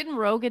go. No. Didn't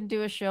Rogan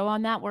do a show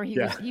on that where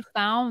he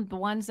found the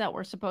ones that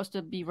were supposed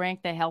to be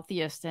ranked the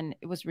healthiest, and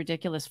it was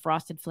ridiculous.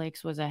 Frosted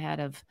Flakes was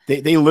ahead of.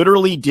 They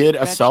literally did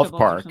a South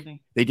Park.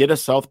 They did a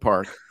South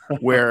Park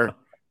where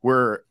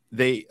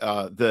they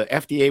the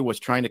FDA was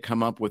trying to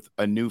come up with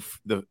a new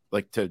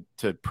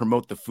to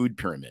promote the food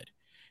pyramid.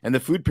 And the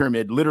food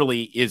pyramid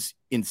literally is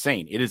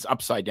insane. It is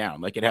upside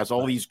down. Like, it has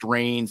all these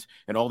grains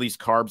and all these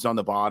carbs on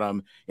the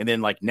bottom, and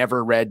then like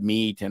never red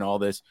meat and all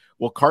this.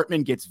 Well,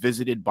 Cartman gets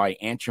visited by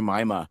Aunt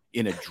Jemima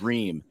in a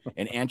dream,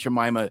 and Aunt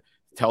Jemima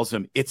tells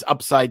him it's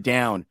upside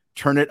down.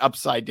 Turn it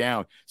upside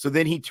down. So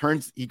then he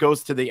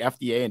goes to the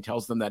FDA and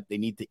tells them that they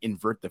need to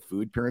invert the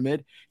food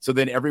pyramid. So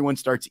then everyone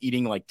starts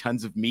eating like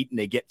tons of meat and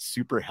they get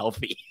super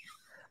healthy.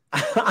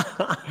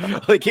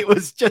 Like, it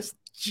was just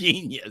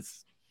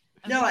genius.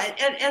 No,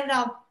 and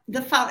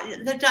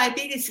the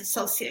Diabetes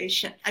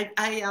Association,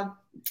 I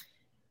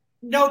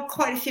know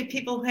quite a few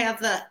people who have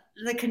the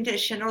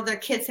condition, or their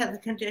kids have the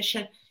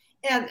condition,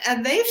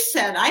 and they've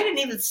said, I didn't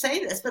even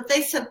say this, but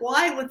they said,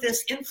 why would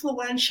this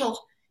influential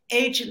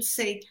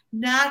agency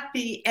not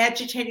be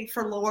agitating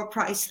for lower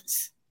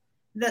prices?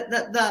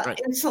 The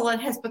insulin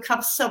has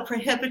become so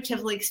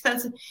prohibitively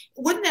expensive.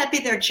 Wouldn't that be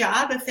their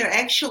job if they're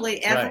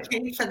actually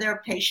advocating for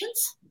their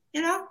patients?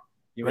 You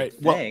would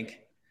think,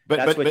 but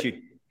that's what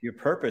your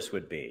purpose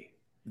would be.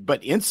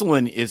 But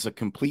insulin is a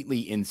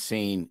completely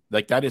insane,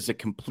 that is a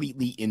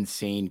completely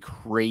insane,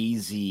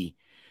 crazy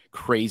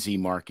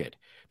market.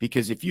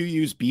 Because if you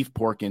use beef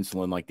pork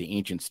insulin, like the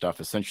ancient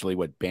stuff, essentially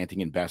what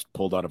Banting and Best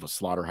pulled out of a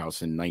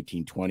slaughterhouse in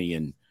 1920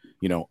 in,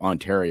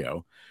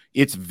 Ontario,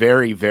 it's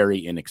very, very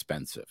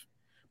inexpensive.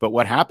 But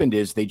what happened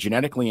is they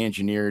genetically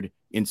engineered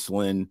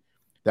insulin.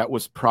 That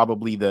was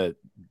probably the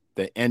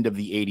end of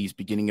the 80s,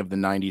 beginning of the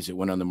 90s. It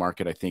went on the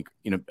market, I think,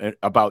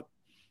 about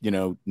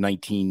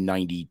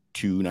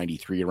 1992,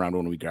 93, around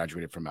when we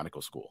graduated from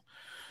medical school.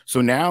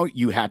 So now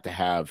you had to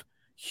have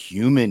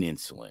human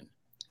insulin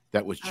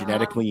that was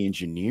genetically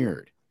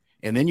engineered.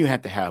 And then you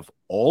had to have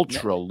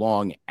ultra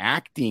long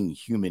acting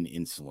human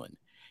insulin.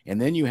 And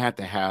then you had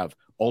to have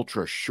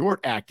ultra short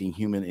acting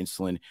human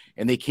insulin.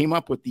 And they came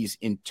up with these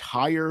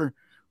entire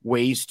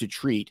ways to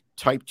treat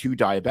type 2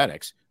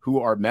 diabetics who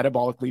are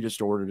metabolically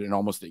disordered and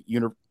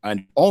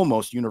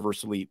almost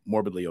universally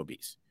morbidly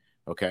obese.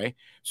 Okay.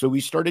 So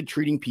we started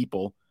treating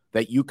people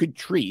that you could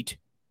treat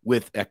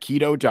with a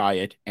keto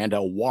diet and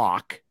a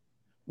walk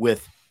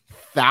with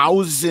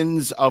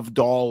thousands of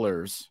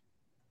dollars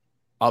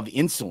of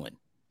insulin.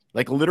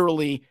 Like,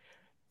 literally,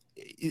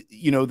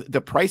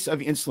 the price of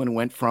insulin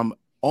went from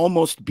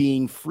almost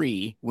being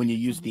free when you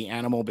use the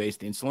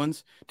animal-based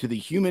insulins to the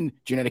human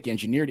genetic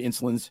engineered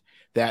insulins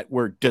that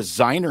were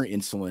designer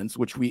insulins,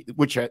 which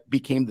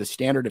became the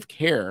standard of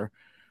care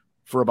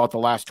for about the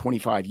last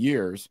 25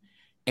 years.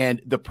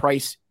 and the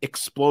price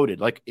exploded.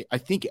 Like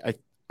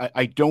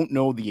I don't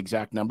know the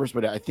exact numbers,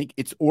 but I think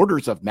it's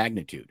orders of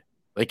magnitude.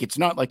 Like it's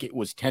not like it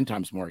was 10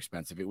 times more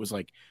expensive. It was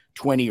like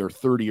 20 or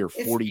 30 or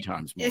 40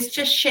 times more. It's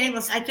just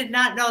shameless. I did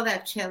not know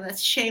that, Tim.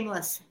 That's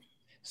shameless.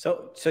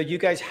 So you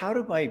guys, how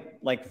do my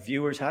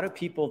viewers, how do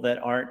people that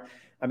aren't,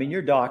 I mean,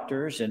 you're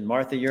doctors, and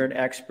Martha, you're an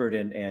expert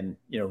in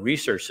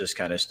research this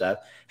kind of stuff.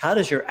 How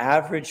does your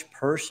average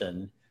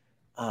person,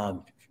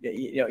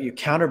 you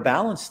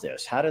counterbalance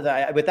this? How do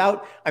that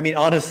without, I mean,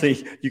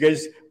 honestly, you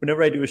guys,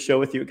 whenever I do a show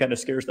with you, it kind of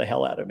scares the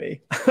hell out of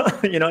me.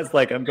 It's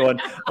like, I'm going,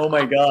 oh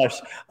my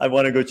gosh, I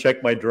want to go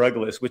check my drug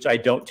list, which I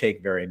don't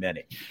take very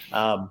many.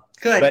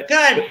 Good.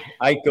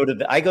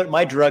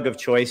 My drug of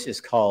choice is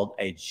called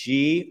a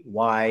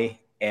GYM.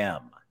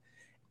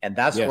 And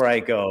that's where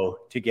I go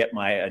to get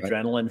my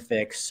adrenaline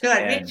fix.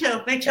 Good. Me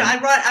too.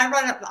 I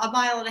run a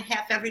mile and a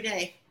half every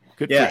day.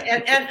 Good.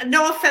 Yeah. And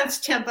no offense,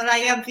 Tim, but I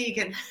am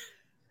vegan.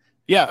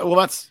 Yeah. Well,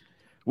 that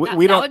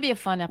would be a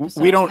fun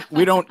episode. We don't.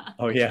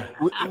 Oh yeah.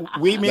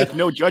 We make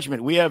no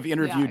judgment. We have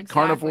interviewed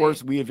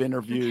carnivores. We have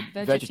interviewed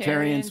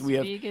vegetarians. We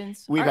have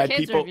vegans. We've had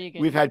people.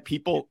 We've had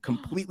people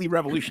completely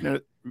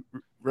revolutionize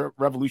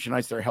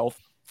their health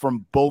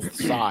from both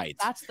sides.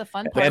 That's the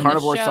fun part. The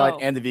carnivore side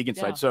and the vegan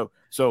side. So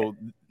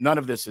none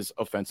of this is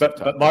offensive.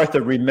 But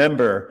Martha,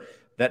 remember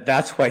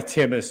that's why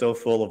Tim is so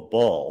full of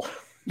bull.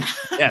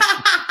 Yes.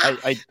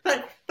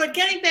 But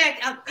getting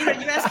back, you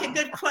asked a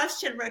good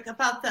question, Rick,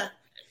 about the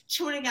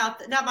tuning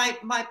out. Now,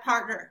 my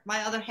partner,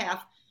 my other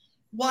half,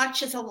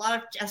 watches a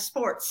lot of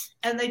sports,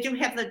 and they do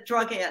have the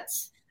drug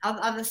ads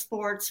on the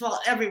sports, well,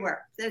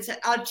 everywhere. There's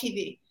on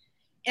TV,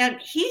 and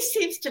he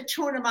seems to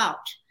tune them out.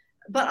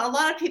 But a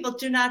lot of people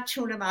do not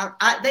tune them out.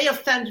 They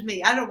offend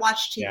me. I don't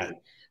watch TV. Yeah.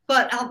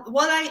 But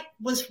what I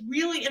was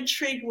really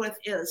intrigued with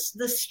is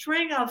the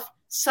string of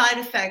side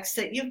effects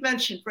that you've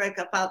mentioned, Rick,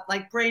 about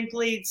like brain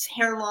bleeds,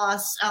 hair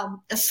loss,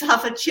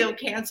 esophageal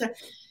cancer.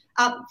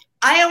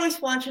 I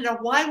always want to know,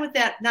 why would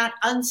that not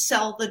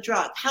unsell the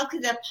drug? How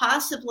could that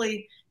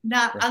possibly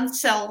not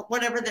unsell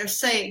whatever they're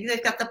saying?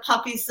 They've got the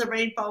puppies, the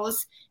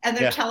rainbows, and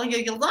they're telling you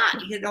you'll not,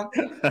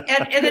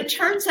 And it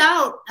turns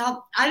out,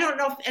 I don't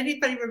know if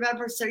anybody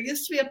remembers, there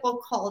used to be a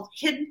book called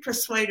Hidden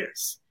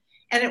Persuaders,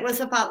 and it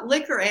was about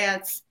liquor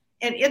ads.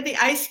 And in the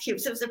ice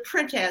cubes, it was a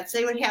print ads.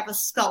 They would have a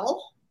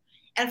skull,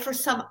 and for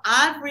some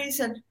odd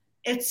reason,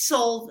 it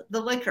sold the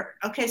liquor.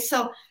 Okay,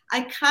 so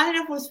I kind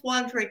of was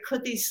wondering,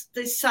 could these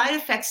side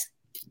effects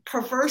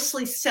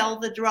perversely sell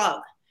the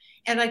drug?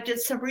 And I did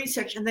some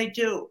research, and they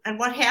do. And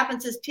what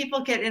happens is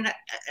people get in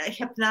a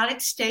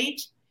hypnotic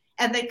state,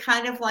 and they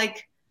kind of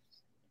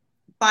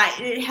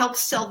it helps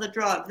sell the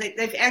drug.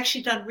 They've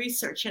actually done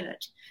research in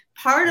it.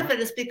 Part of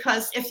it is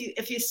because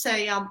if you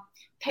say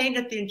pain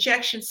at the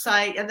injection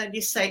site, and then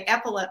you say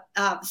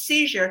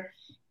seizure,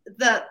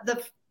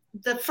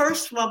 the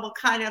first one will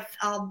kind of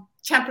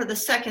temper the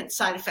second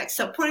side effect.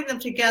 So putting them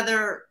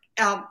together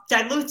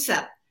dilutes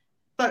them.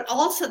 But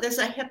also there's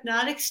a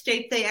hypnotic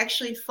state they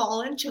actually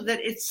fall into that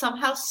it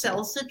somehow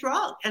sells the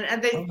drug.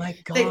 And they, oh my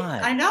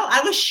God. I know.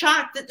 I was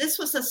shocked that this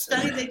was a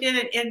study they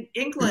did in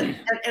England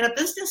at a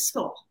business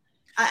school.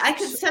 I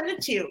can send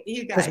it to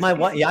you guys. Because my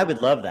wife, I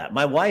would love that.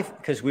 My wife,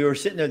 because we were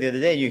sitting there the other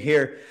day, you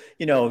hear,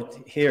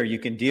 here, you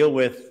can deal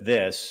with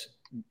this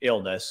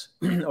illness,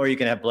 or you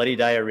can have bloody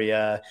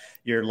diarrhea,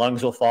 your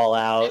lungs will fall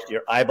out,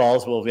 your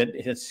eyeballs will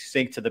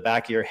sink to the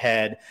back of your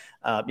head,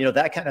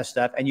 that kind of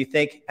stuff. And you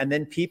think, and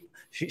then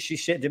she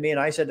said to me, and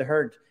I said to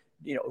her,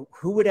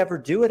 who would ever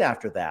do it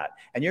after that?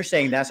 And you're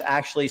saying that's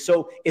actually,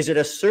 so is it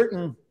a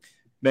certain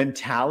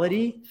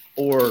mentality,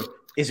 or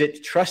is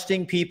it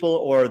trusting people,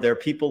 or are there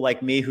people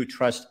like me who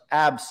trust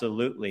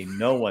absolutely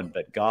no one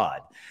but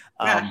God?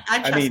 I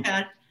trust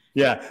God.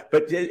 Yeah,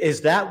 but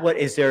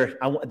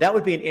that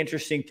would be an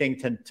interesting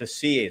thing to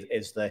see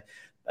is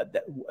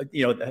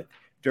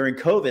during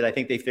COVID, I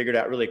think they figured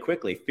out really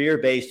quickly,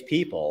 fear-based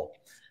people,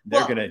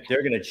 they're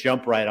gonna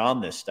jump right on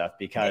this stuff,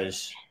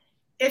 because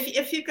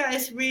if you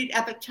guys read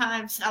Epoch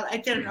Times, I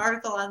did an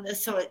article on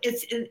this, so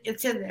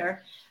it's in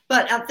there.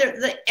 But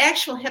the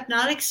actual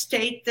hypnotic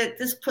state that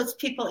this puts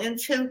people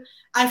into,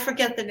 I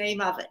forget the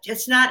name of it.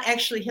 It's not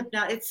actually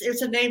hypnotic.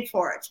 There's a name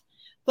for it,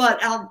 but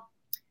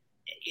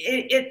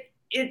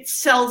it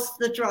sells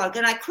the drug.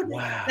 And I couldn't.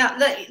 Wow. Now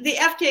the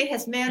FDA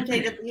has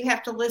mandated that you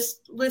have to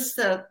list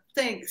the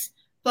things,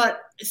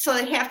 but so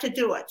they have to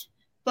do it.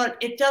 But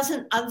it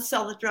doesn't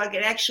unsell the drug.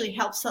 It actually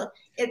helps.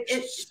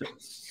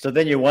 So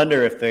then you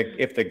wonder if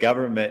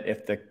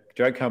the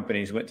drug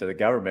companies went to the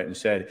government and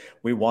said,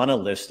 we want to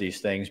list these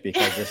things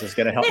because this is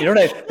going to help.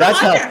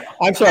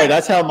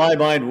 That's how my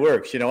mind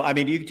works. I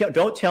mean,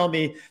 don't tell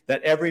me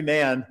that every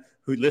man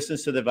who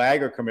listens to the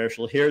Viagra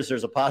commercial hears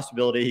there's a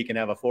possibility he can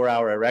have a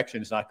 4-hour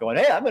erection. Is not going,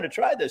 hey, I'm going to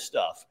try this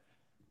stuff.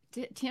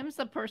 Tim's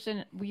the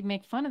person, we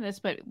make fun of this,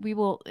 but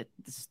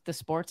the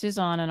sports is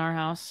on in our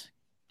house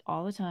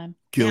all the time.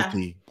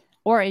 Guilty. Yeah.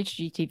 Or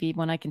HGTV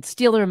when I can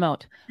steal the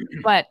remote.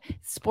 But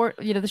sport,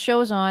 the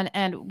show's on,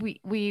 and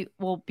we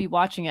will be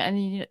watching it.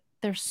 And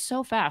they're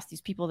so fast,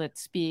 these people that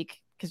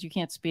speak, because you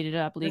can't speed it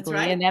up legally.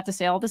 right. And they have to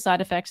say all the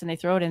side effects and they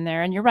throw it in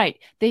there. And you're right.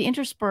 They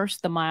intersperse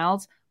the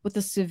milds with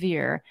the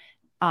severe.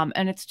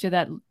 And it's to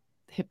that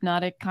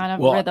hypnotic kind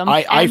of rhythm.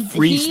 I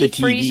freeze the TV.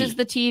 Freezes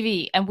the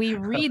TV, and we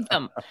read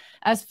them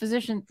as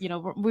physicians. You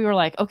know, we were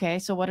like, okay,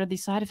 so what are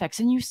these side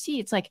effects? And you see,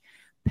 it's like,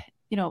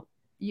 you know,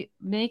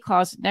 may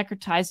cause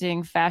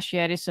necrotizing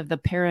fasciitis of the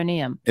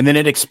perineum. And then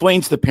it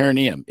explains the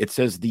perineum. It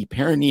says the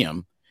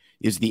perineum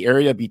is the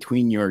area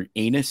between your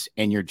anus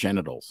and your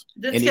genitals.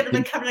 That's going to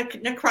become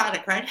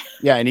necrotic, right?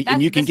 Yeah,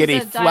 and you can get a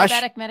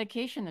diabetic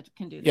medication that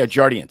can do this. Yeah,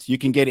 Jardiance. You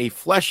can get a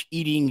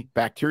flesh-eating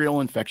bacterial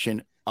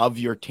infection of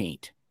your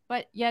taint.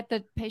 But yet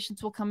the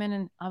patients will come in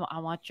and I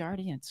want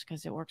Jardiance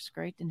because it works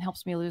great and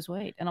helps me lose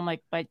weight. And I'm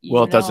like, but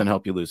it doesn't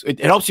help you lose. It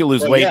helps you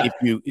lose weight if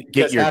you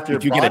get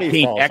if you get a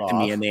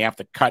taintectomy and they have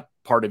to cut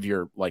part of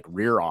your like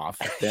rear off.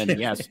 Then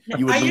yes,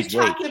 you would lose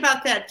weight. Are you talking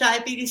about that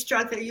diabetes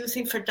drug they're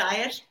using for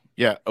diet?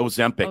 Yeah,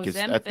 Ozempic.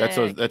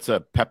 That's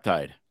a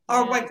peptide.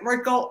 Or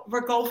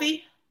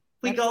Wegovy.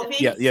 Wegovy.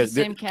 Yeah,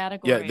 same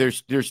category. Yeah,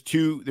 there's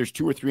two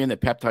or three in the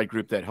peptide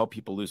group that help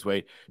people lose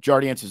weight.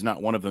 Jardiance is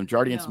not one of them.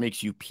 Jardiance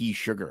makes you pee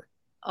sugar.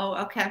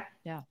 Oh, okay.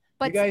 Yeah.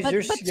 But, you guys,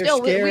 you're still,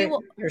 scaring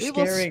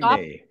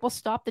me. We'll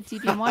stop the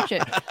TV and watch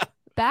it.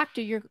 Back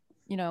to your,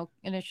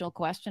 initial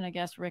question, I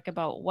guess, Rick,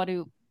 about what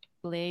do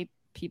lay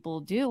people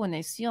do when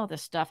they see all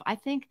this stuff? I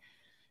think,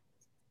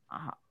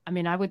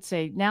 I would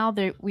say now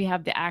that we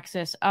have the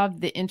access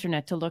of the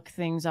internet to look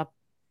things up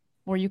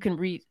where you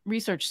can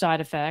research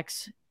side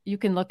effects. You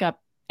can look up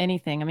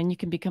anything. I mean, you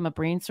can become a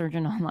brain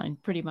surgeon online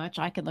pretty much.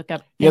 I can look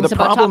up things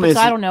about topics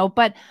I don't know,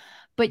 but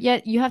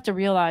yet you have to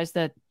realize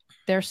that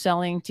they're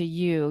selling to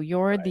you.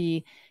 You're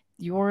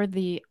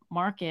the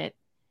market.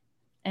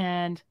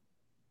 And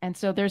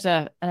so there's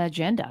an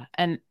agenda,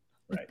 and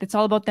it's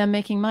all about them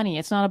making money.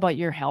 It's not about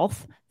your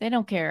health. They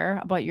don't care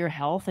about your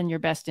health and your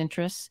best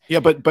interests.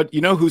 Yeah. But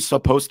you know who's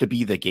supposed to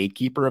be the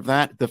gatekeeper of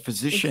that? The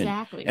physician.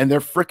 Exactly. And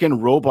they're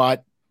freaking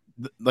robot,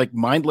 like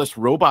mindless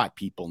robot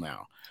people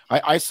now.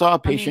 I saw a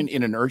patient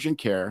in an urgent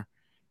care,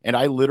 and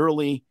I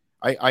literally,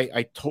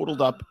 I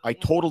totaled up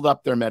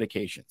their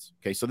medications.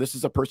 Okay. So this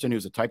is a person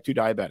who's a type 2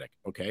 diabetic.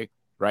 Okay.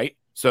 Right.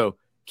 So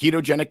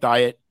ketogenic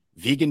diet,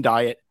 vegan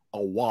diet, a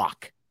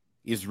walk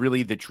is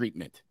really the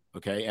treatment.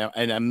 Okay.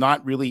 And I'm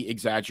not really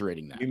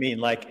exaggerating that. You mean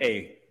like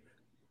a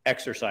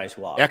exercise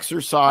walk?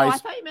 Exercise. Oh, I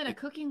thought you meant a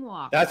cooking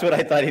walk. That's what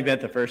I thought he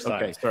meant the first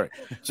time. Okay. Sorry.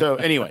 So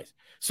anyways,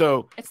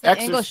 it's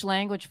the English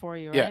language for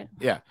you, right?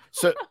 Yeah.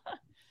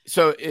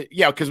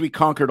 Because we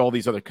conquered all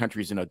these other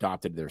countries and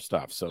adopted their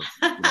stuff. So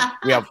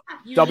we have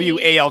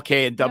WALK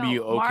and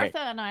WOK. Martha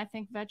and I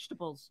think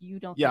vegetables. You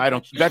don't. Yeah, I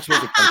don't.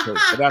 Vegetables are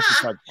but that's the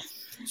side.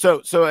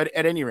 So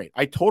at any rate,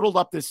 I totaled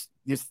up this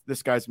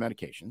guy's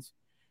medications,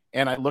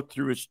 and I looked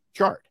through his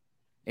chart,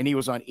 and he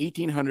was on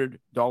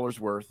 $1,800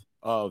 worth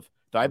of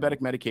diabetic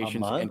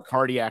medications and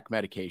cardiac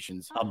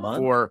medications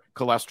for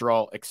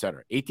cholesterol,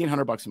 etc.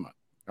 $1,800 a month.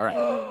 All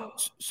right.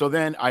 So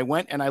then I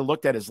went and I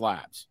looked at his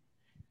labs,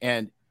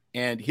 and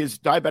his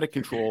diabetic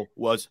control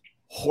was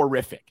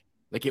horrific.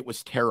 Like, it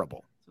was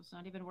terrible. So it's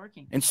not even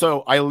working. And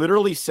so I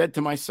literally said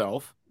to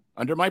myself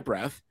under my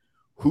breath,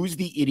 who's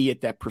the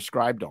idiot that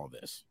prescribed all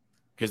this?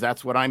 Because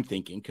that's what I'm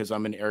thinking, because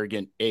I'm an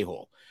arrogant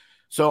a-hole.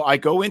 So I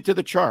go into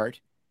the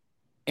chart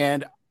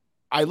and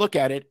I look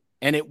at it,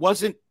 and it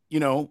wasn't,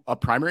 a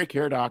primary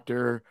care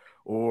doctor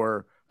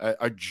or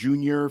a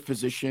junior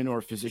physician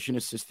or physician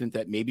assistant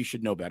that maybe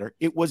should know better.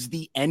 It was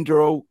the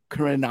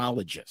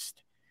endocrinologist.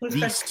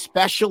 The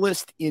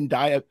specialist in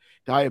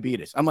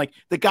diabetes. I'm like,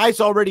 the guy's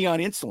already on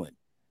insulin.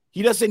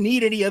 He doesn't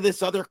need any of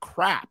this other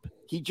crap.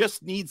 He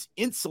just needs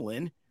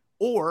insulin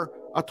or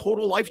a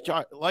total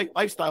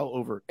lifestyle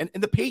over. And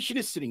the patient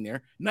is sitting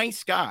there,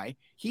 nice guy.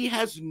 He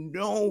has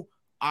no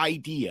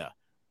idea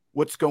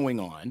what's going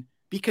on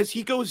because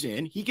he goes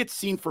in, he gets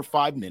seen for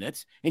 5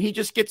 minutes, and he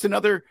just gets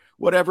another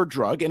whatever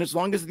drug. And as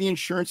long as the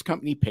insurance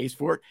company pays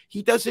for it,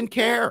 he doesn't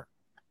care.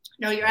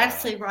 No, you're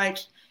absolutely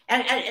right.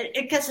 And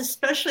it gets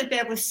especially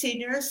bad with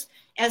seniors.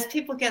 As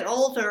people get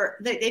older,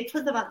 they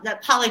put them on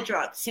that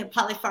polydrugs,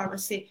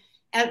 polypharmacy.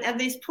 And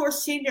these poor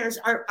seniors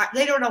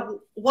they don't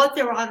know what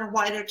they're on or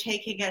why they're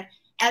taking it.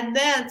 And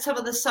then some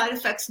of the side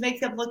effects make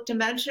them look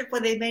demented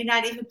when they may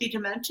not even be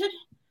demented.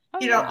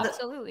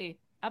 Absolutely.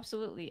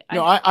 Absolutely.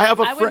 No, I have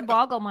I would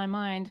boggle my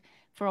mind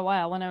for a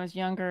while when I was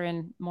younger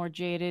and more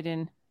jaded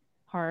and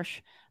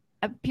harsh.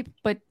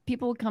 But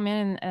people would come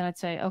in and I'd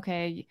say,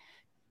 okay,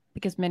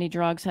 because many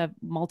drugs have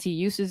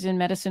multi-uses in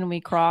medicine,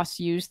 we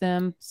cross-use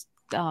them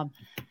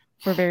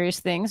for various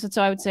things. And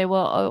so I would say,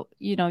 well,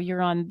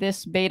 you're on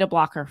this beta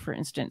blocker, for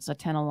instance,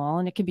 atenolol,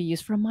 and it can be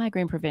used for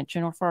migraine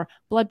prevention or for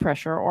blood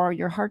pressure or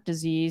your heart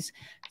disease.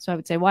 So I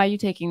would say, why are you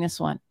taking this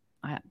one?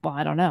 I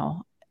don't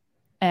know.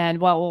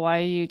 And why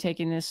are you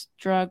taking this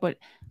drug? But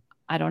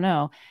I don't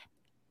know.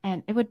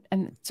 And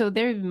so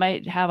they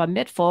might have a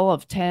mitt full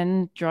of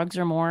 10 drugs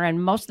or more.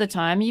 And most of the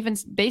time, even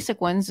basic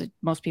ones that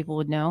most people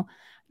would know,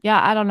 yeah,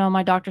 I don't know.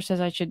 My doctor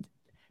says I should.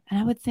 And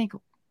I would think,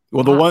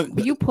 well,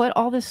 you put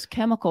all this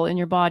chemical in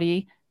your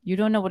body, you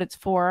don't know what it's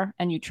for,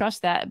 and you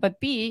trust that. But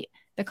B,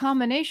 the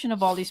combination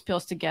of all these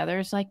pills together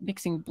is like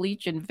mixing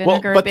bleach and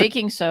vinegar and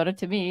baking soda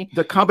to me.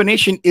 The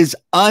combination is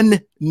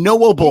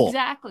unknowable.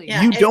 Exactly.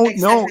 Yeah, you don't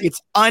know.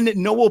 It's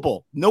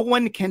unknowable. No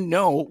one can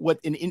know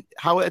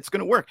how it's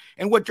going to work.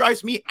 And what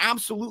drives me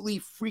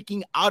absolutely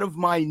freaking out of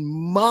my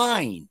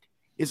mind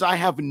is I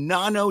have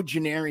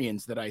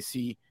nonagenarians that I've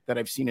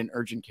seen in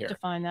urgent care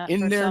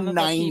in their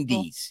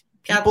 90s,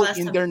 people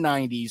in their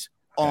 90s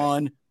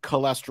on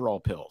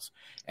cholesterol pills.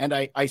 And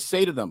I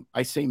say to them,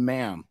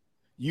 ma'am,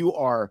 you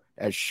are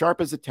as sharp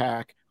as a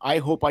tack. I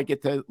hope I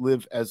get to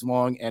live as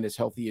long and as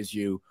healthy as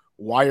you.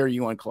 Why are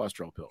you on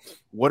cholesterol pills?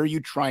 What are you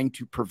trying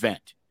to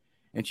prevent?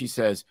 And she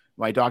says,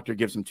 my doctor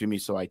gives them to me,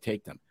 so I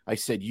take them. I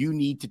said, you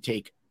need to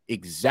take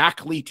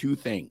exactly 2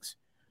 things.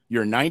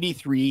 You're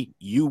 93,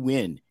 you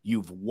win.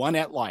 You've won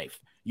at life.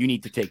 You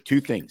need to take 2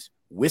 things,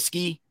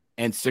 whiskey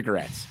and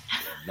cigarettes.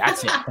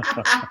 That's it.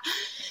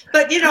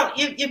 But,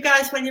 you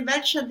guys, when you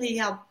mentioned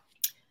the,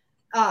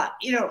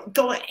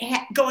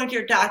 going to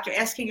your doctor,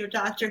 asking your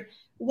doctor,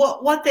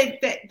 what they've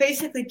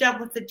basically done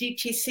with the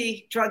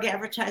DTC drug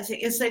advertising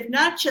is they've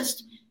not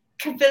just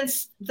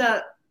convinced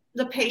the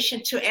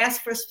patient to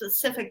ask for a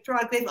specific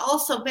drug, they've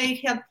also made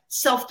him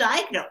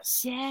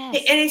self-diagnose. Yes.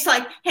 And he's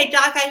like, hey,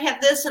 doc, I have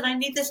this and I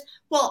need this.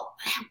 Well,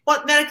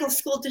 what medical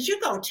school did you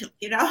go to,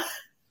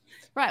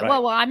 Right.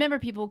 Well, I remember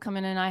people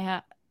coming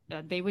in,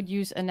 they would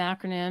use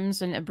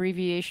acronyms and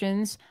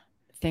abbreviations,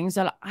 things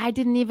that I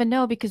didn't even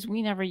know because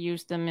we never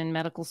used them in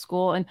medical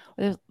school. And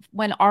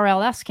when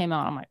RLS came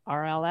out, I'm like,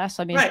 RLS?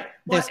 I mean,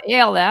 there's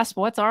ALS.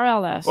 What's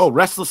RLS? Oh,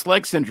 restless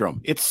leg syndrome.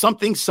 It's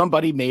something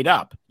somebody made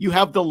up. You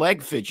have the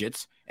leg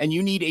fidgets and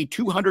you need a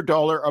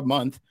 $200 a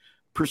month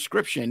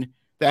prescription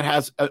that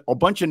has a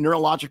bunch of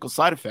neurological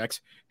side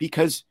effects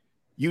because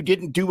you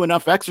didn't do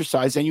enough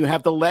exercise and you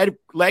have the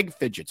leg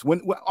fidgets.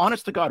 When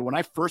honest to God, when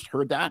I first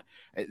heard that,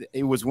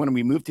 it was when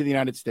we moved to the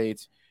United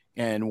States.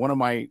 And one of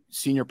my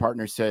senior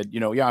partners said,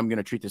 yeah, I'm going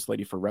to treat this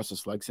lady for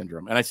restless leg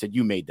syndrome. And I said,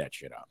 you made that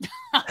shit up.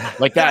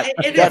 Like that.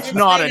 That's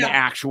not an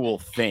actual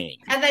thing.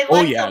 And they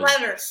like the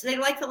letters. They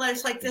like the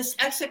letters like this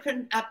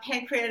exocrine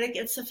pancreatic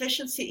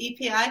insufficiency,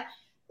 EPI.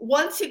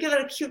 Once you give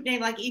it a cute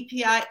name like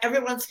EPI,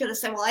 everyone's going to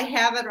say, well, I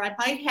have it or I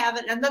might have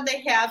it. And then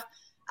they have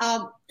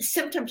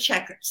symptom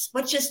checkers,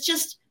 which is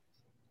just,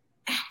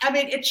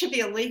 it should be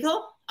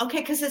illegal.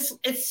 Okay, because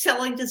it's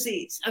selling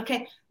disease.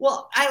 Okay,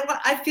 well,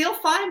 I feel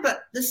fine,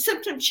 but the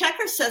symptom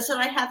checker says that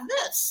I have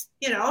this,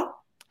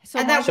 So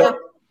and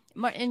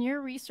that in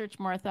your research,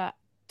 Martha,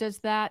 does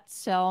that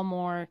sell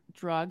more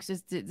drugs?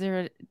 Is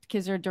there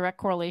a direct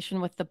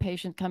correlation with the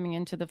patient coming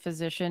into the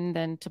physician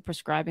than to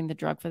prescribing the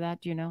drug for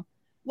that? Do you know?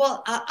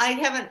 Well, I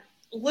haven't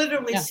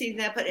literally seen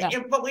that,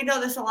 but we know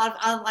there's a lot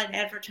of online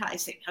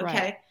advertising.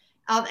 Okay,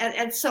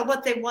 and so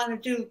what they want to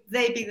do,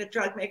 they being the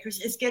drug makers,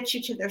 is get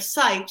you to their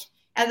site.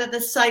 And then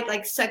the site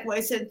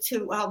segues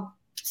into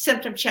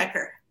symptom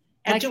checker.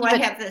 And I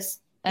have this?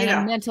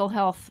 And mental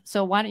health.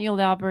 So why don't you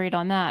elaborate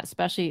on that?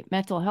 Especially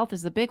mental health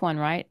is the big one,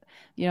 right?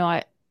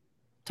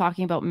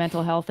 Talking about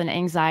mental health and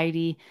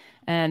anxiety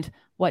and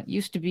what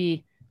used to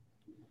be,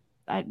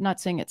 I'm not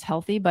saying it's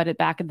healthy, but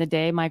back in the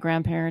day, my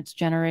grandparents'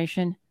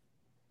 generation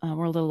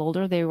were a little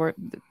older. They were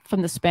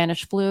from the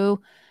Spanish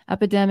flu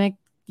epidemic,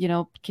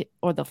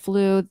 or the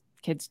flu,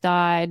 kids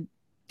died.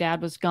 Dad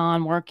was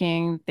gone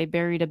working. They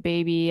buried a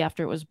baby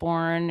after it was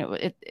born.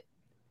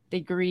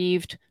 They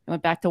grieved and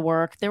went back to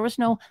work. There was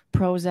no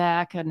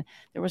Prozac and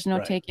there was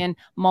no taking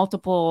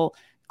multiple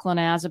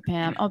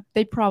clonazepam. Oh,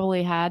 they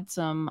probably had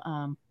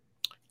some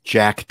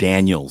Jack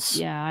Daniels.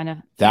 Yeah, I know.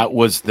 That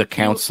was the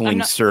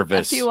counseling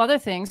service. A few other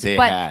things.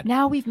 But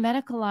now we've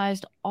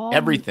medicalized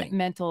everything.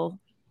 Mental.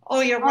 Oh,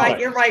 you're right.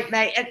 You're right,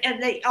 May.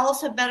 And they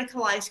also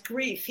medicalize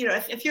grief.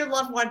 If your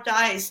loved one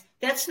dies,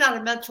 that's not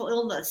a mental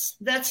illness.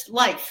 That's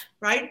life,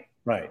 right?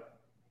 Right.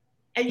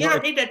 And you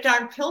don't need a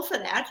darn pill for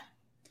that.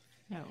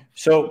 No.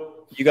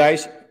 So you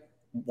guys,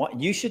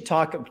 you should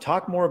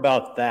talk more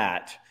about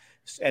that.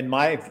 And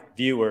my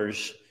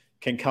viewers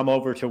can come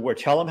over to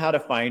tell them how to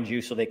find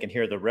you so they can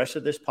hear the rest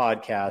of this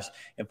podcast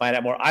and find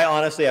out more.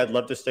 I'd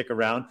love to stick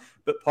around,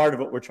 but part of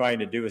what we're trying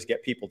to do is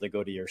get people to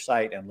go to your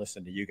site and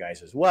listen to you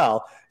guys as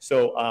well.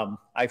 So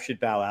I should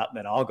bow out and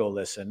then I'll go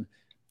listen.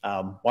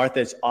 Martha,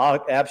 it's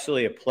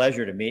absolutely a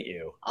pleasure to meet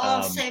you.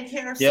 Oh, same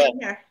here. Same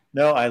here.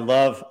 No, I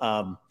love,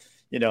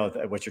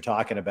 what you're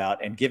talking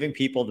about and giving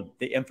people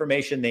the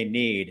information they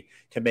need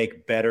to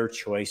make better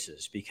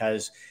choices,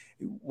 because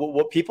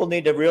what people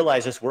need to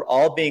realize is we're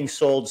all being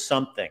sold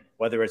something,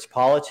 whether it's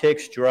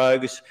politics,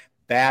 drugs,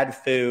 bad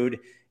food,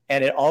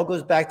 and it all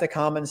goes back to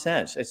common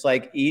sense. It's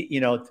like,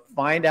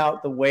 find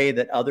out the way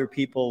that other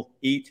people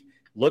eat,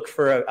 look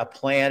for a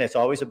plan. It's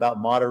always about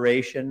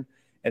moderation.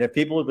 And if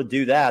people would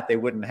do that, they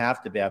wouldn't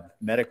have to have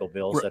medical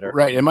bills that are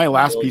right. And my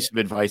last piece of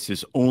advice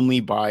is only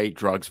buy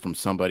drugs from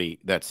somebody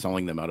that's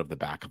selling them out of the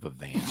back of a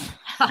van.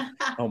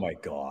 Oh my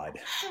God,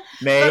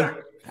 May.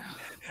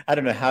 I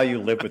don't know how you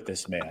live with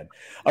this man.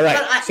 All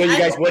right. So you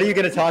guys, what are you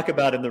going to talk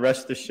about in the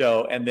rest of the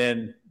show? And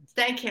then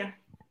thank you.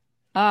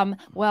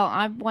 Well,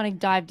 I want to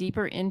dive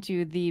deeper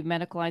into the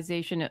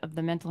medicalization of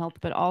the mental health,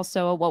 but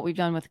also what we've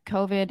done with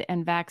COVID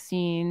and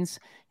vaccines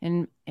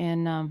and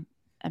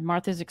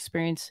Martha's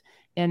experience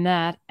in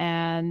that.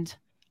 And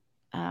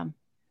am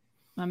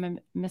I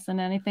missing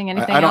anything?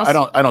 Anything else?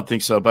 I don't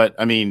think so. But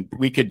I mean,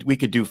 we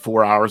could do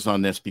 4 hours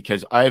on this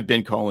because I have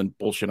been calling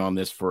bullshit on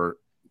this for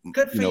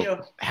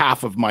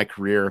half of my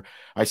career.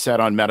 I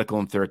sat on medical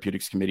and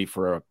therapeutics committee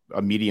for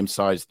a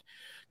medium-sized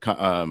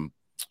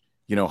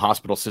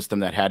hospital system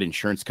that had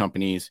insurance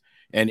companies.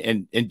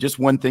 And just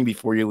one thing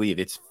before you leave,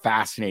 it's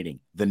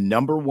fascinating. The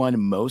number one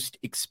most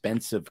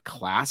expensive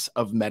class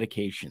of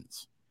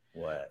medications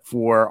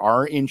for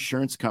our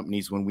insurance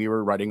companies when we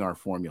were writing our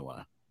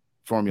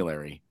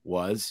formulary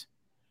was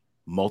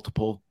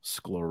multiple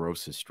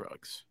sclerosis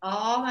drugs.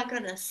 Oh my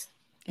goodness.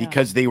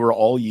 Because they were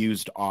all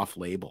used off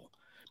label.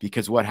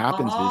 Because what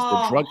happens is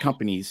the drug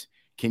companies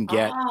can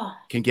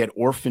get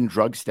orphan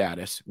drug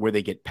status where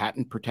they get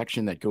patent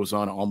protection that goes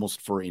on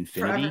almost for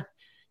infinity. Forever.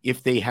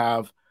 If they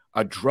have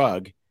a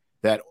drug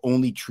that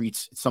only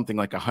treats something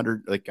like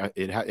 100,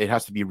 it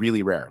has to be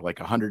really rare,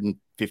 like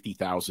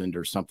 150,000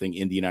 or something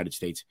in the United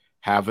States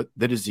have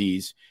the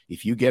disease.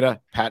 If you get a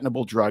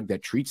patentable drug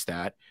that treats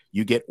that,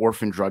 you get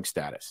orphan drug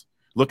status.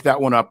 Look that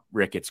one up,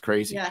 Rick. It's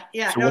crazy.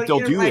 Yeah. So what they'll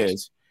do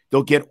is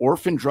they'll get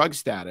orphan drug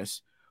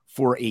status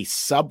for a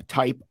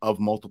subtype of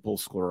multiple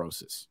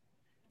sclerosis.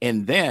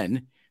 And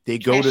then they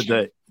go to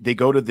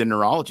the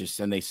neurologist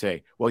and they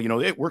say,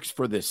 well, it works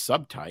for this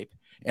subtype.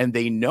 And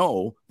they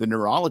know the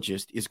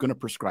neurologist is going to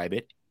prescribe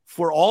it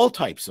for all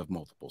types of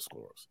multiple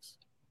sclerosis.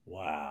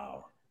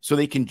 Wow. So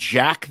they can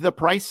jack the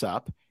price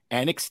up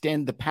and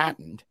extend the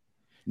patent,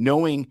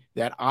 knowing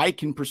that I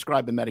can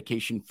prescribe a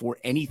medication for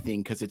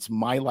anything because it's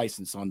my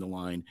license on the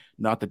line,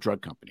 not the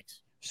drug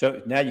companies.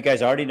 So now you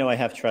guys already know I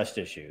have trust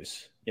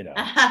issues,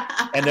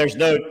 and there's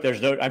no,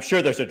 I'm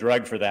sure there's a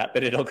drug for that,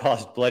 but it'll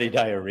cause bloody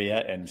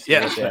diarrhea and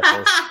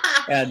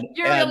and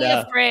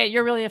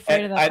you're really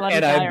afraid of that bloody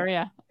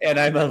diarrhea. And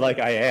I'm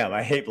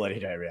I hate bloody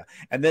diarrhea.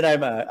 And then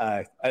I'm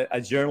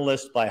a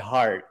journalist by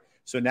heart.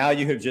 So now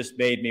you have just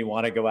made me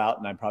want to go out,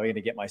 and I'm probably going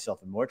to get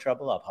myself in more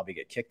trouble. I'll probably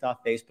get kicked off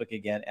Facebook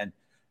again.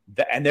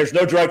 And there's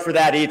no drug for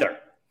that either.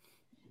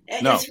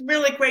 It's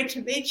really great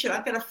to meet you.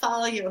 I'm going to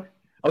follow you.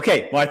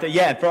 Okay, Martha.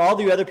 Yeah, and for all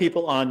the other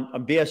people on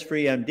BS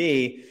Free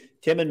MD,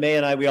 Tim and May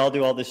and I, we all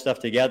do all this stuff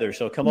together.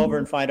 So come over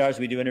and find ours.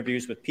 We do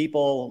interviews with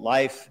people,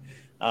 life.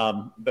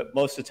 But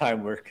most of the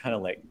time we're kind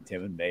of like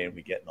Tim and May and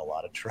we get in a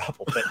lot of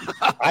trouble.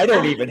 But I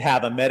don't even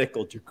have a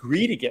medical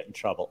degree to get in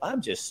trouble.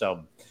 I'm just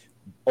some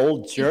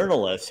old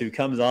journalist who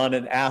comes on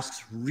and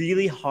asks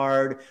really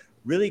hard,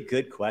 really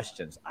good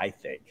questions, I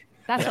think.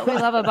 That's what we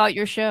love about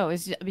your show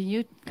is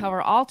you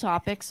cover all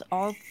topics,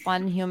 all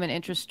fun human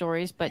interest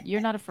stories, but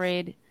you're not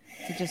afraid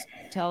to just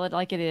tell it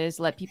like it is,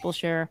 let people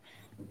share,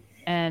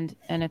 and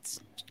it's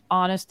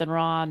honest and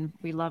raw, and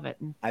we love it.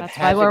 And that's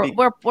why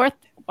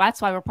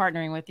that's why we're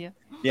partnering with you.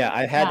 Yeah,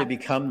 I had to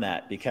become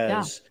that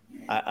because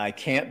I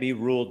can't be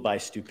ruled by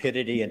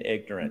stupidity and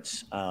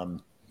ignorance.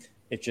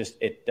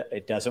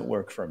 It doesn't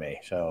work for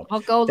me. So I'll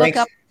go look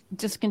up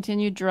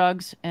discontinued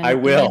drugs and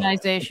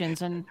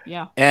immunizations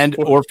and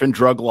orphan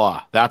drug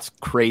law. That's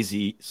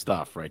crazy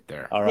stuff right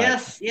there. All right.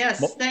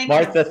 Yes. Thank you.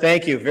 Martha,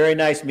 thank you. Very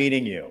nice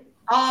meeting you.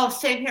 Oh,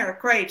 same here.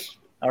 Great.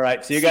 All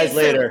right. See you guys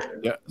later.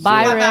 Yeah.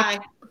 Bye,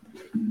 Rick.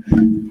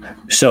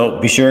 So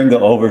be sure and go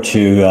over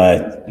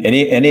to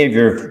any of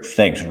your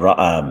things,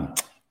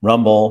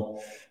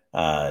 Rumble,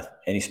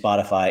 any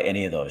Spotify,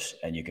 any of those,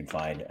 and you can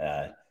find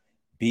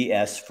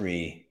BS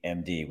Free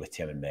MD with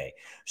Tim and May.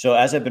 So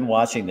as I've been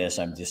watching this,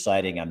 I'm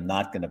deciding I'm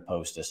not going to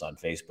post this on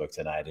Facebook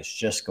tonight. It's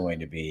just going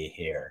to be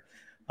here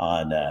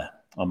on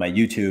my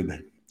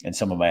YouTube and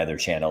some of my other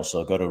channels.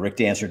 So go to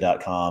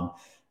rickdancer.com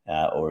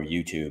or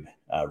YouTube,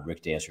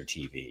 Rick Dancer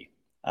TV.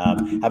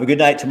 Have a good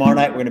night. Tomorrow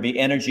night, we're going to be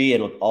energy.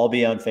 It'll all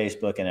be on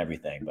Facebook and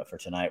everything. But for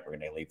tonight, we're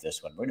going to leave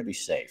this one. We're going to be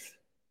safe.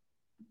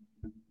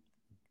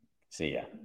 See ya.